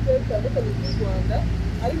mu bice bitandukanye by'u Rwanda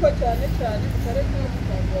ariko cyane cyane mu karere ka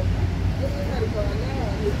Rubavu by'umwihariko aha ngaha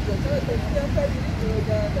ni ikiza cyabaye tariki ya kabiri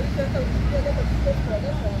kugeza tariki ya kabiri ya gatatu kwa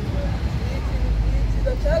gatanu. Ni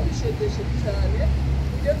ikiza cyadushegesheje cyane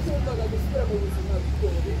ibyo twumvaga gusubira mu buzima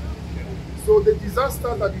bw'ukuri. So the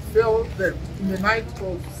disaster that befell them in the night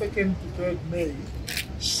of 2nd to 3rd May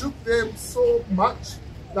shook them so much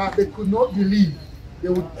that they could not believe they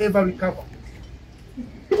would ever recover.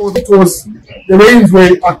 It was, the rains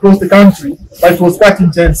were across the country, but it was quite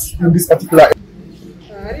intense in this particular area.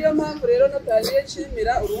 Ariyo mpamvu rero natangiye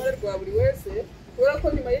nshimira uruhare rwa buri wese kubera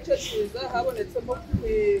ko nyuma y'icyo kiza habonetsemo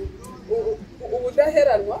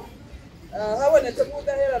ubudaheranwa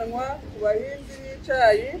ku bahinzi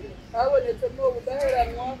b'icyayi, habonetsemo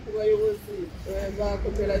ubudaheranwa ku bayobozi ba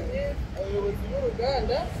koperative, abayobozi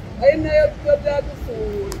b'uruganda, ari nayo byo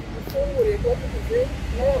byadufunguriye kuba dufite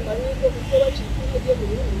n'aya mahirwe kuko bacika intege mu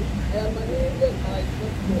bihugu, aya mahirwe ntayo.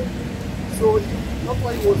 So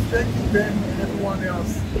nobody was thanking them and everyone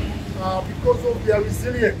else because of their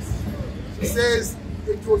resilience. She says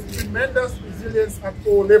it was tremendous resilience at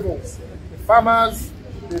all levels. The farmers,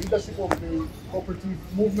 the leadership of the cooperative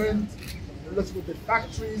movement, the leadership of the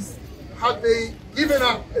factories. Had they given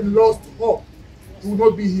up and lost hope, we would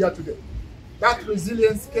not be here today. That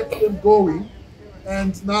resilience kept them going,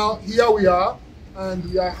 and now here we are, and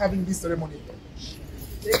we are having this ceremony.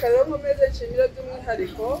 Reka rero nkomeze nshimira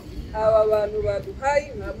by'umwihariko aba bantu baduhaye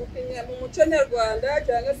inka mu muco nyarwanda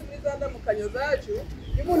cyangwa se muri za ndamukanyo zacu.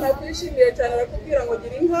 Iyo umuntu akwishimiye cyane arakubwira ngo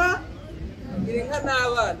gira inka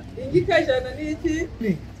n'abana. Inka ikajyana n'iki?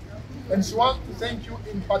 And she wants to thank you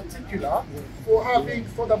in particular for having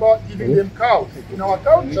thought about giving them cows. In our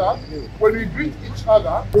culture, when we greet each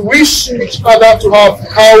other, we wish each other to have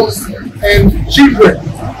cows and children.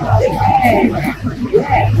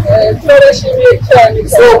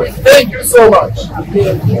 So we thank you so much.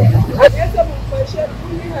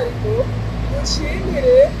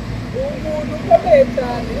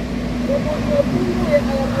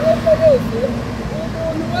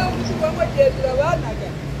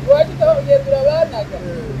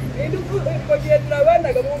 Kugendera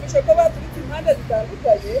abanaga mu bishoko baturutse impande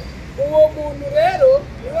zitandukanye. Uwo muntu rero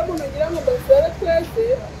niwe muntu ngira ngo basare twese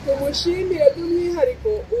tumushimire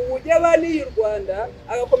by'umwihariko uburyo abaniye u Rwanda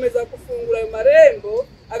agakomeza gufungura ayo marembo,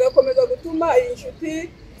 agakomeza gutuma iyi nshuti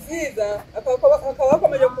ziza, akaba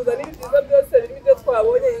akomeje kuzana ibyiza byose birimo ibyo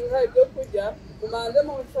twabonye inka, ibyo kurya. Mumanze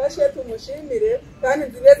mumfashe tumushimire kandi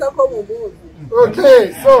nzi neza ko mumuzi. Okay,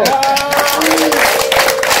 so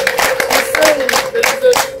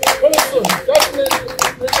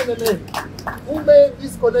who made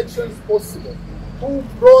these connections possible? Who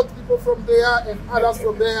brought people from there and others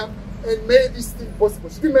from there and made this thing possible?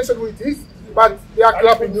 She didn't mention who it is, but they are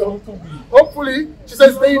clapping. Hopefully, she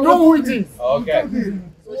says they know who it is. Okay.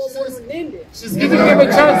 So she's giving them a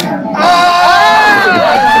chance.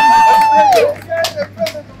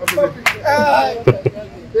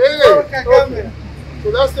 They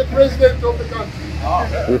So that's the president of the country.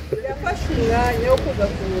 yafashe umwanya wo kuza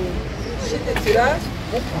gushyigikira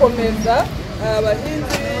gukomeza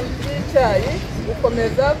abahinzi b'icyayi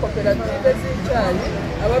gukomeza koperative z'icyayi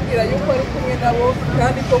ababwira yuko ari kumwe nabo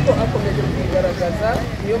kandi koko akomeje kubigaragaza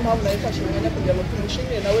niyo mpamvu nayo ifashe umwanya kugira ngo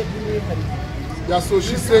tumushimire nawe by'umwihariko. Yeah, so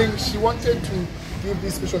she's saying she wanted to give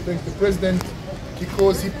this special thanks to the president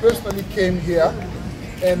because he personally came here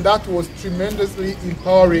and that was tremendously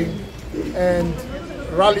empowering and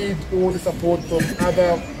rallied all the support from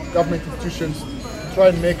other government institutions to try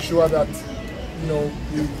and make sure that, you know,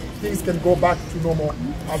 things can go back to normal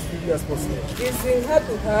as quickly as possible. Izi nka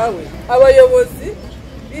duhawe abayobozi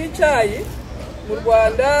b'icyayi mu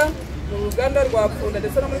Rwanda mu ruganda rwa Pfunda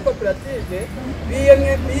ndetse no muri koperative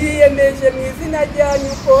biyemeje mu izina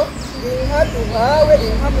ryanyu ko inka duhawe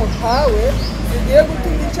inka muhawe zigiye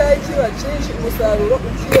gutuma icyayi kiba cyinshi umusaruro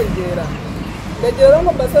ukiyongera. Ndagira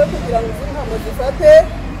ngo mbasaba kugira ngo izi nka muzifate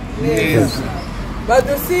neza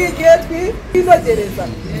badusige twinogereza.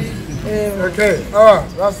 Okay,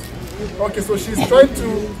 that's okay. So she's trying to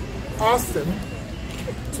ask them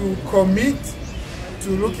to commit to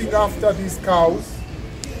looking after these cows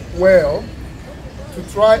well, to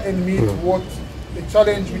try and meet what the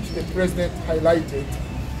challenge which the president highlighted,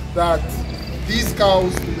 that these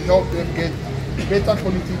cows will help them get better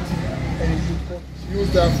quality tea and use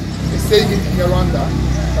them. A saying in Rwanda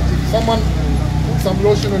that if someone puts some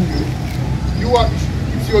lotion on you,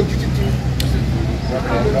 it's your duty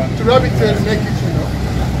to rub it and make it, you know.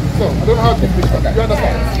 So I don't know how to English, but you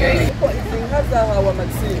understand? Inka zahawe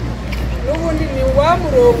amatsinda n'ubundi ni wa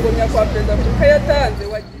murongo nyakwa perezida Afurika yatanze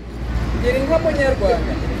wagira inka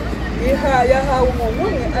munyarwanda yahawe umuntu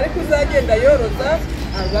umwe ariko uzagenda yoroza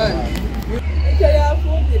abandi. Icyo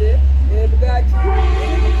yafumbire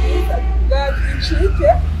bwacike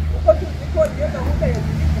kuko tuzi ko iyo gahunda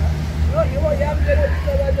yagirika noneho yambere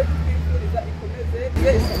itabaje kutwifuriza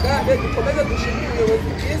dukomeze dushimira ubuyobozi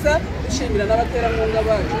bwiza dushimira n'abaterankunga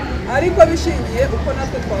bacu ariko bishingiye uko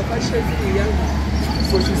natwe twafashe ziriya nka.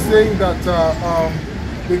 So she's saying that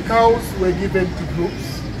the cows were given to groups.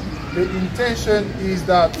 The intention is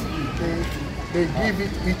that they give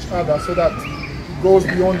it to each other so that it goes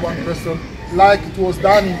beyond one person, like it was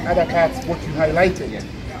done in other parts, what you highlighted.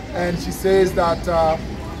 And she says that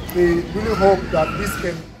they really hope that this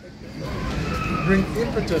can bring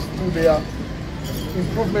impetus to their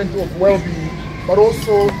improvement of well-being, but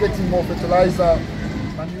also getting more fertilizer.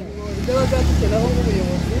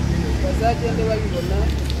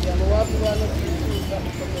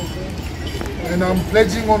 And I'm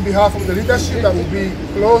pledging on behalf of the leadership that will be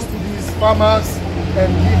close to these farmers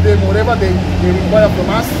and give them whatever they require from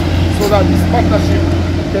us so that this partnership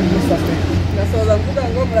can be sustained.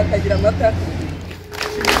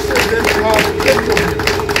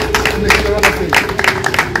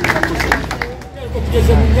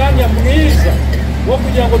 Tugeze mu mwanya mwiza wo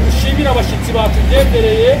kugira ngo dushimire abashyitsi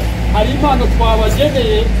batugendereye, hari impano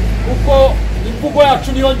twabageneye kuko imvugo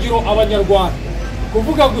yacu niyo ngiro abanyarwanda.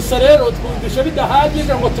 Kuvuga gusa rero twumvishe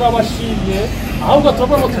bidahagije ngo turabashimye, ahubwo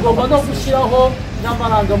turavuga ngo tugomba no gushyiraho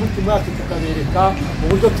n'amarangamutima yacu tukabereka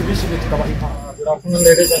uburyo tubishimye tukabaha impano. Good afternoon,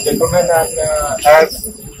 ladies and gentlemen, and as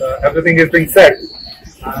everything is being said,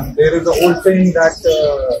 and there is a whole saying that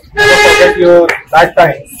never forget your bad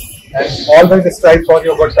times and always strive for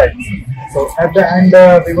your good times. So at the end,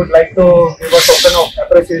 we would like to give a token of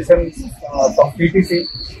appreciation from PTC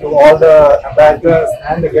to all the ambassadors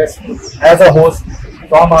and the guests as a host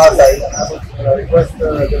from our side. I would request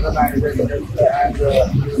the general manager and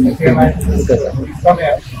the chairman to come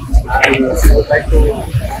here. And we would like to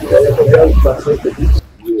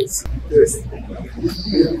yes.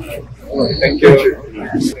 Thank you.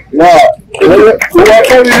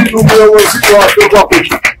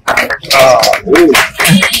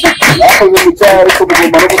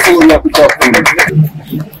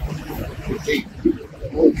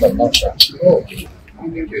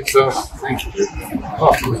 So, thank you.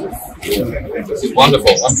 Oh, this is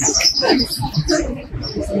wonderful.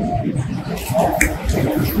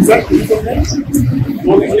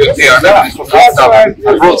 I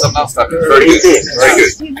brought some now stuff. Very good. Very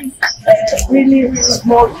good. Really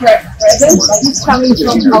small present, but he's coming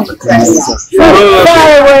from Australia. Far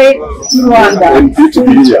away to Rwanda.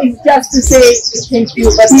 It's just to say thank you,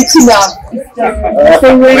 but it's enough. It's just a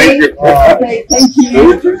way to say thank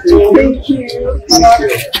you. Thank you.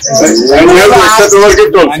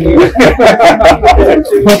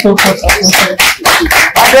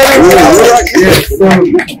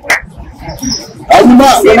 hanyuma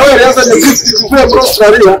nawe yazanye gift kuvuye muri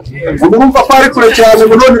Australia urumva ko ari kure cyane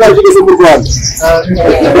ngo none irageze mu Rwanda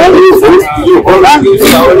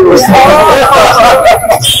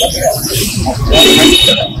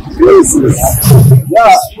Yes.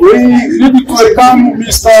 Yeah, we need to welcome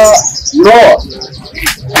Mr. Noah.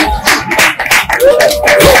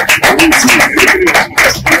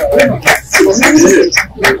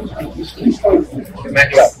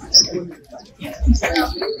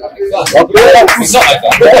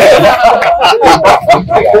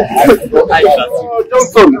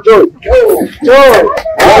 Johnson,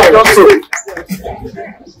 Johnson.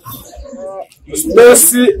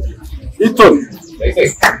 Stacy Eaton.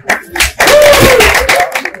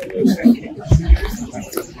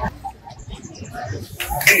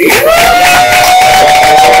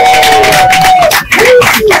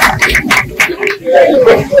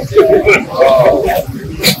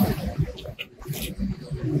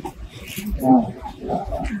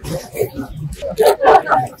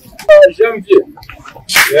 Janvier.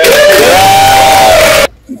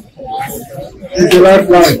 Is the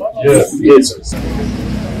lifeline? Yes. Yes.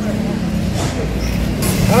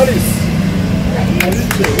 Alice.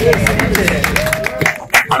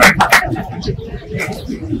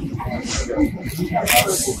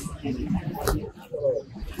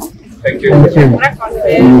 Thank you.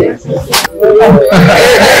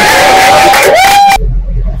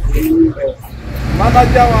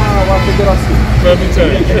 Manager wa federation.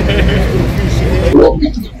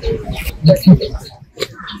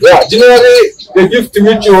 Yeah, generally the gift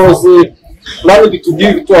which was planned to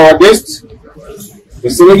give to our guests, the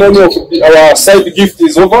ceremony of our side gift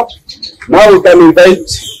is over. Now we can invite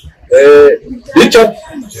Richard.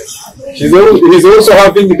 He's also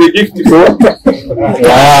having the gift for.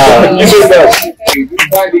 Wow. We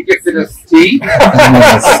finally gifted us tea.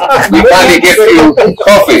 We finally gifted you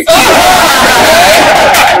coffee.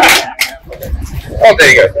 Oh, there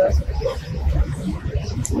you go.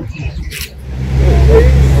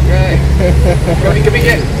 Okay. Can we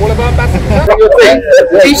get all of our baskets? From your thing?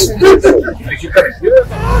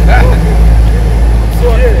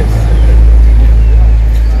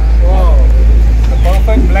 Wow. The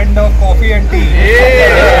perfect blend of coffee and tea.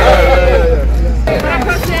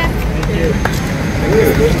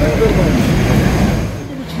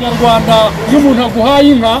 Kinyarwanda iyo umuntu aguhaye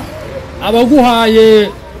inka aba aguhaye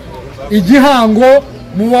igihango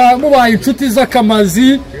mubaye inshuti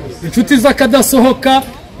z'akamazi inshuti z'akadasohoka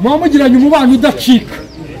muba mugiranye umubano udacika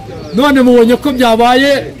none mubonye ko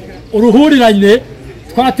byabaye uruhurirane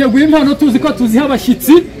twateguye impano tuzi ko tuziha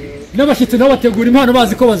abashyitsi n'abashyitsi nabo bategura impano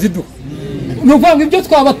bazi ko baziduha ni ukuvuga ngo ibyo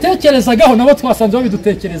twabatekerezagaho nabo twasanze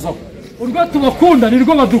babidutekerezaho urwo tubakunda ni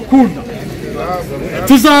rwo badukunda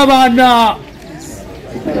tuzabana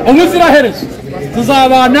ubuziraherezo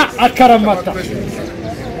tuzabana akaramata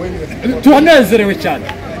tuhanezerewe cyane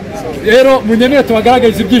rero munyeneye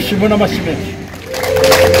tubagaragariza ibyishimo n'amashyi menshi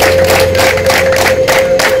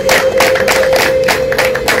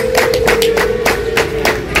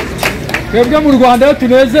twebwe mu Rwanda iyo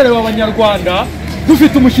tunezerewe abanyarwanda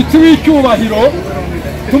dufite umushyitsi w'icyubahiro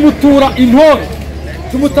tumutura intore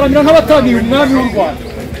tumutaramira nk'abatamiye umwami w'u Rwanda.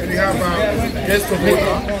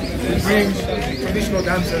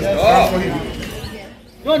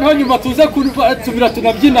 noneho nyuma tuze kutumira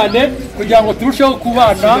tunabyinane kugira ngo turusheho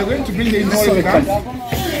kubana dusobekanye.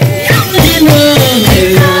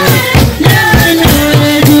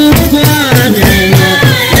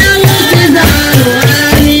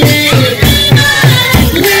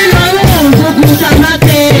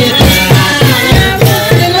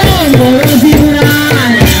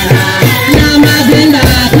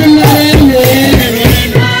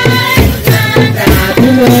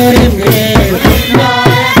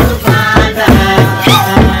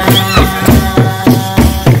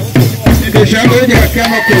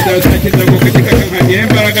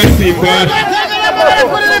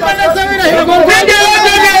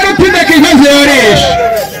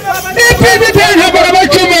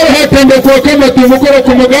 Mukoro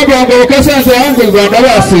ku mugambi wa ngo kasanze hanze Rwanda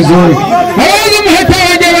basizuye abaza umuheta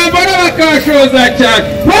wanjye bambara bakashoza cyane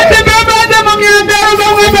bande bambaza mu myambaro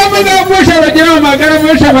bamwe bamwe gufasha bagira amagara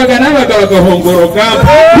menshi abagana bagahongoro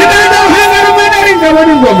gamba nibanda uhangara umwana ari ngabo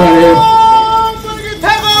n'ingoma rero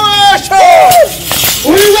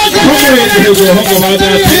uri wakaje ngo baza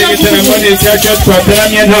twigitaramo ni cyacu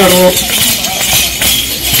twateranye ntaro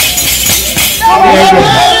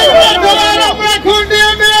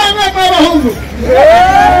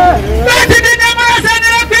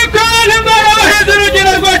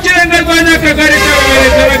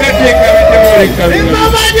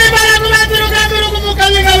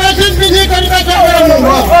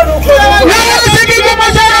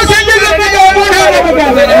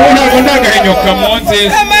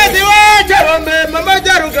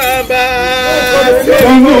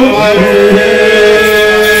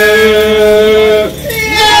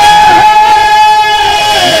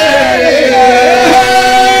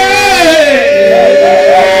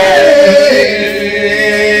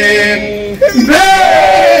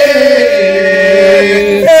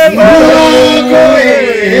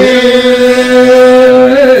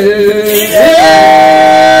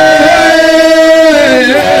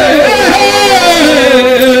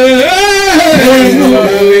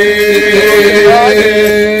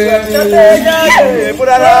Obrigado.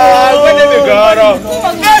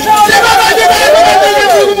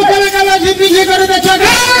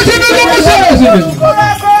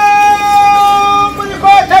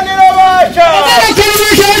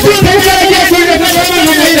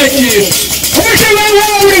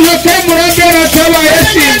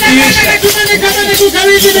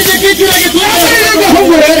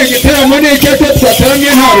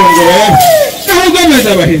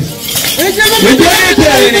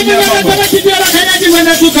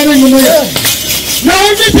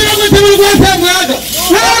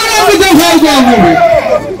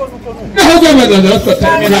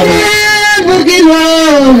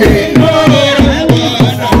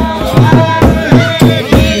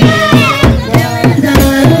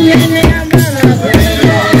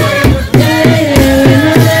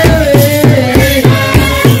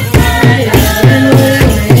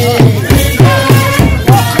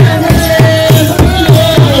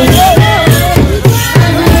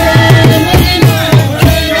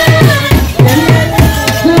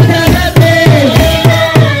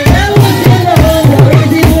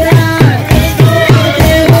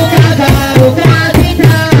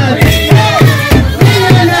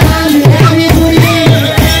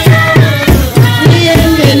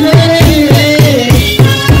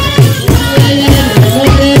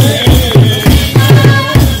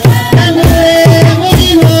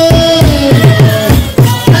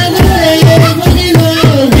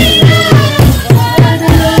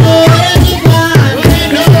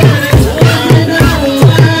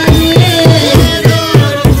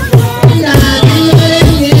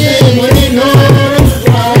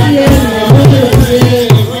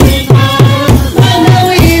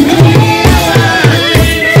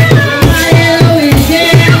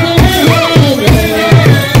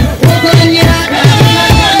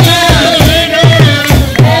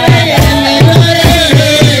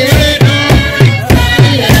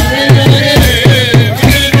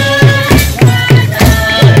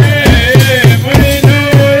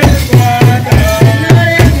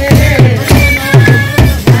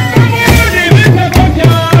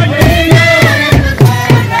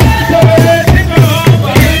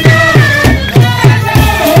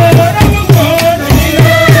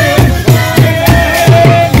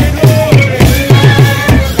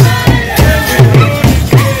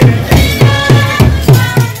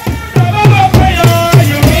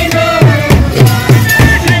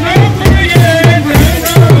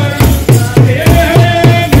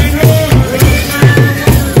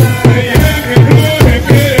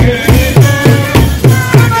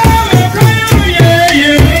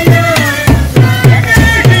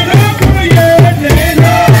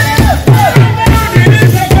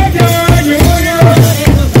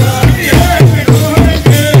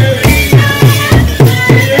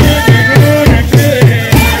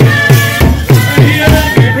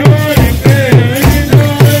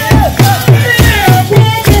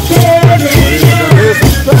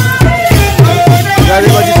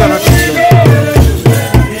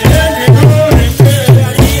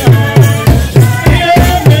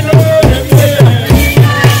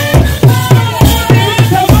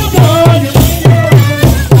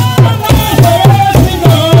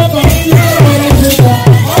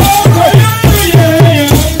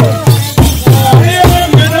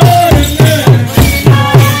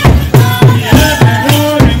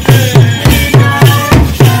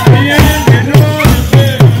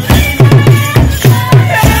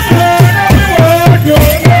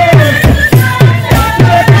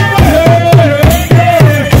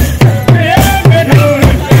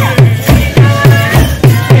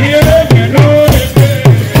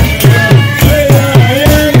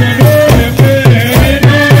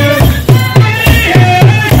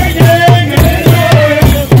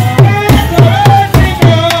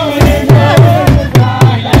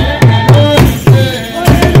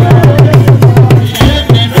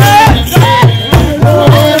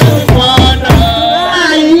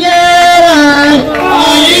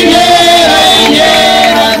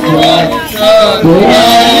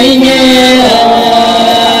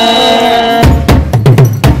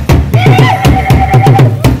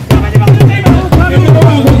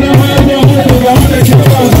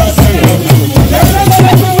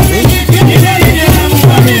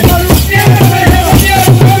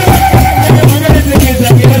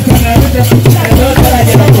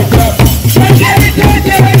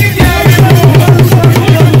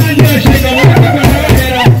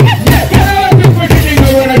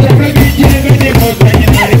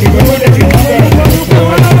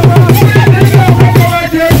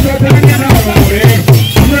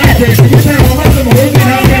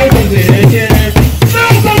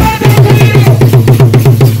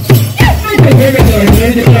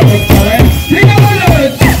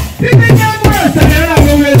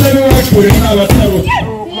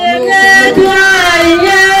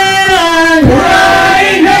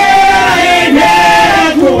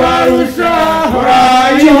 turarusha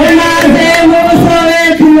tumaze mu busobe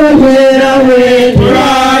tuyongera we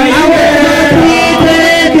awe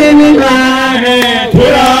twitereke n'ingane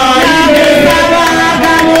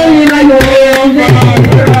abagabo n'inayumva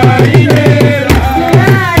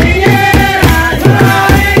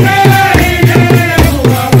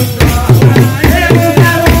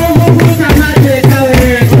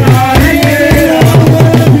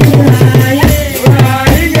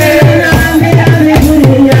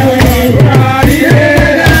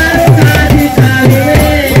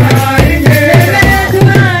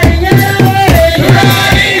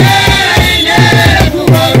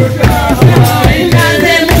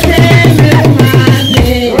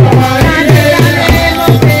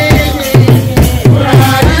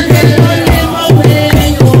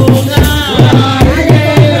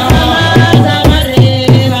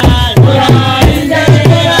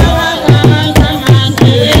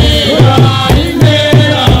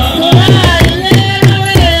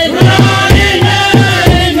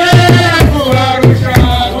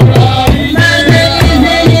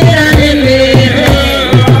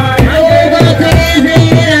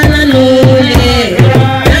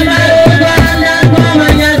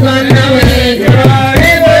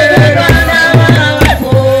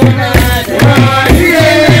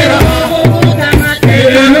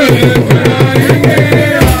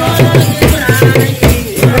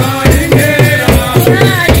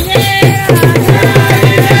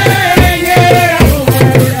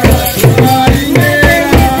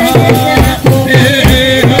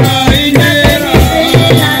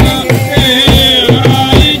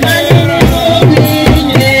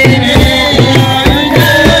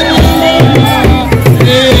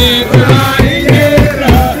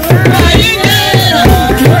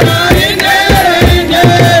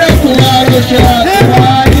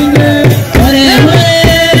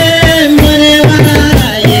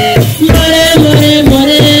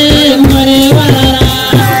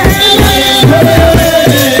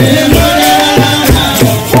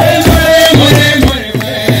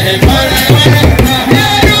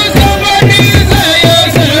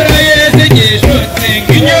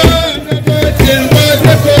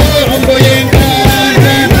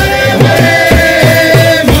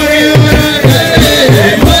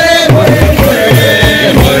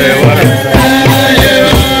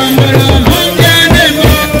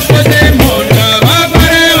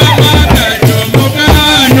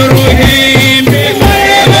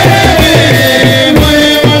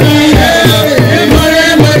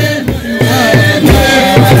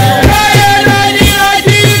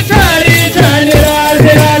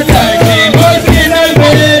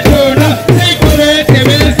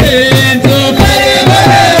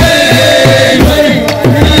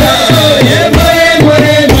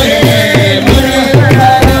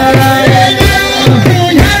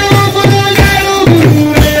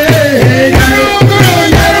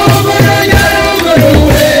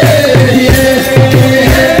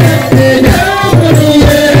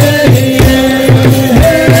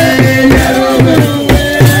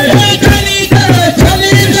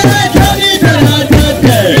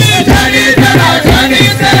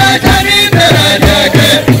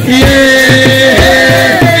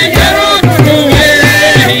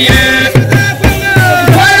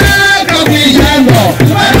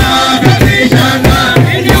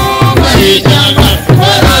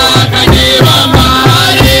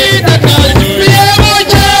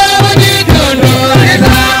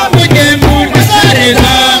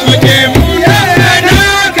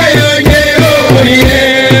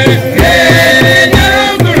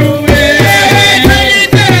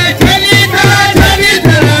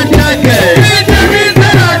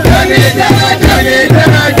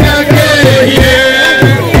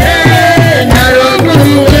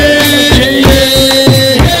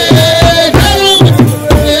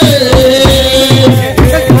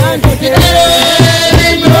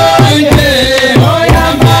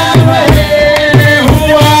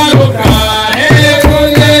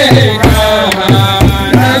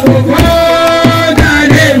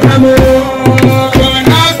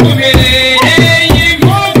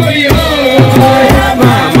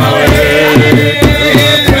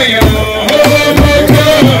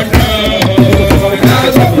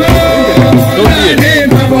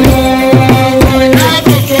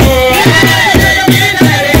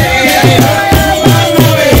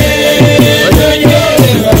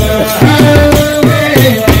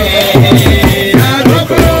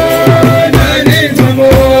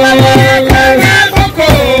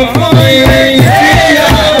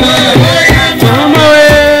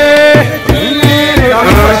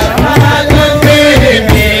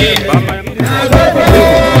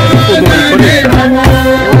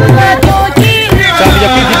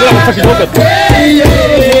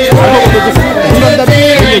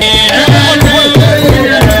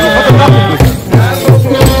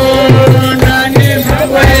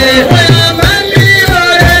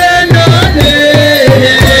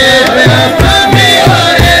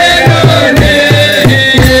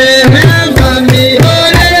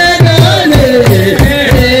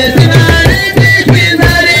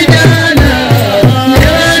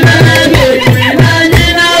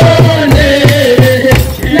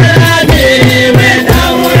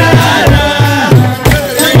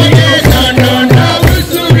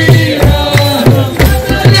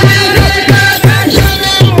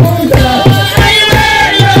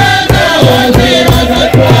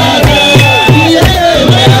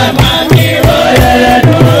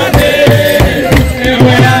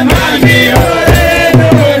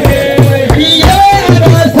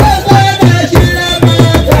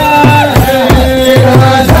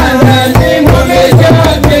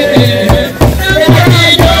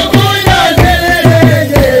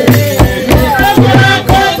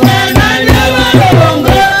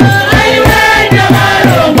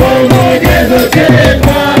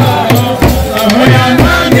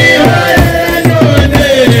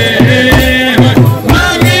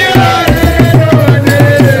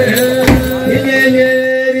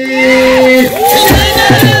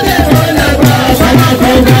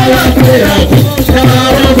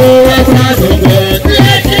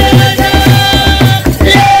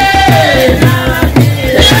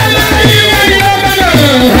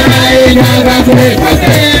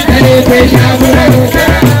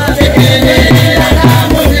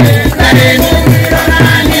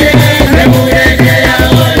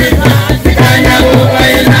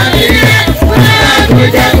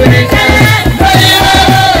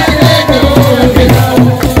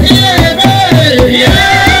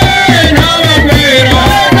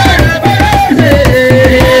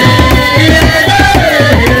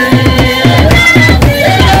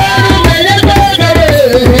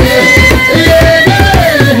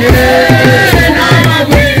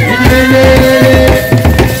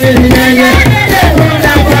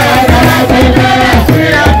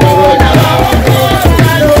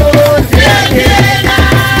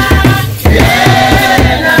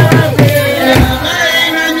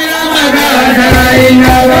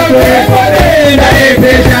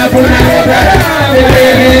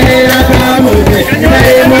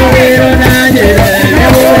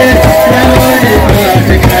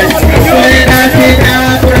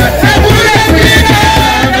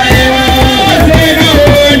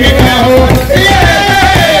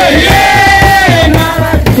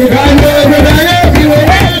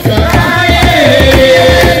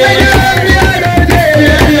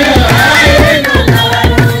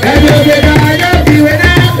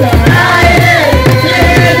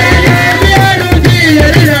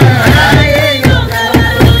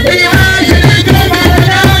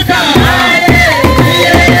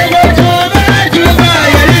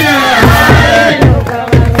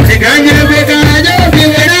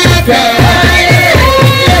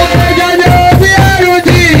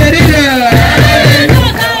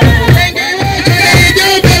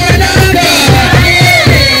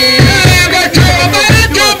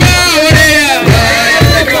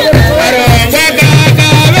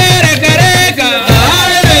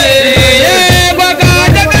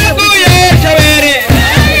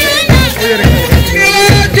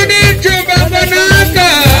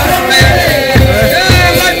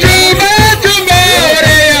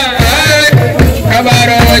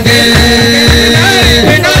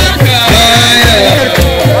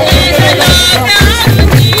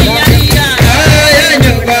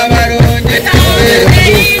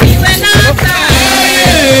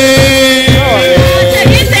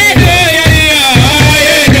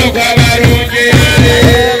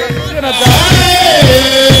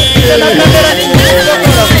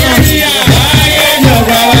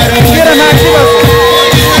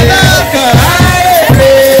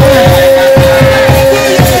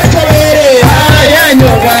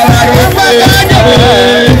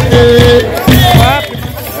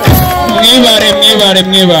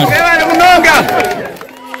Mwibare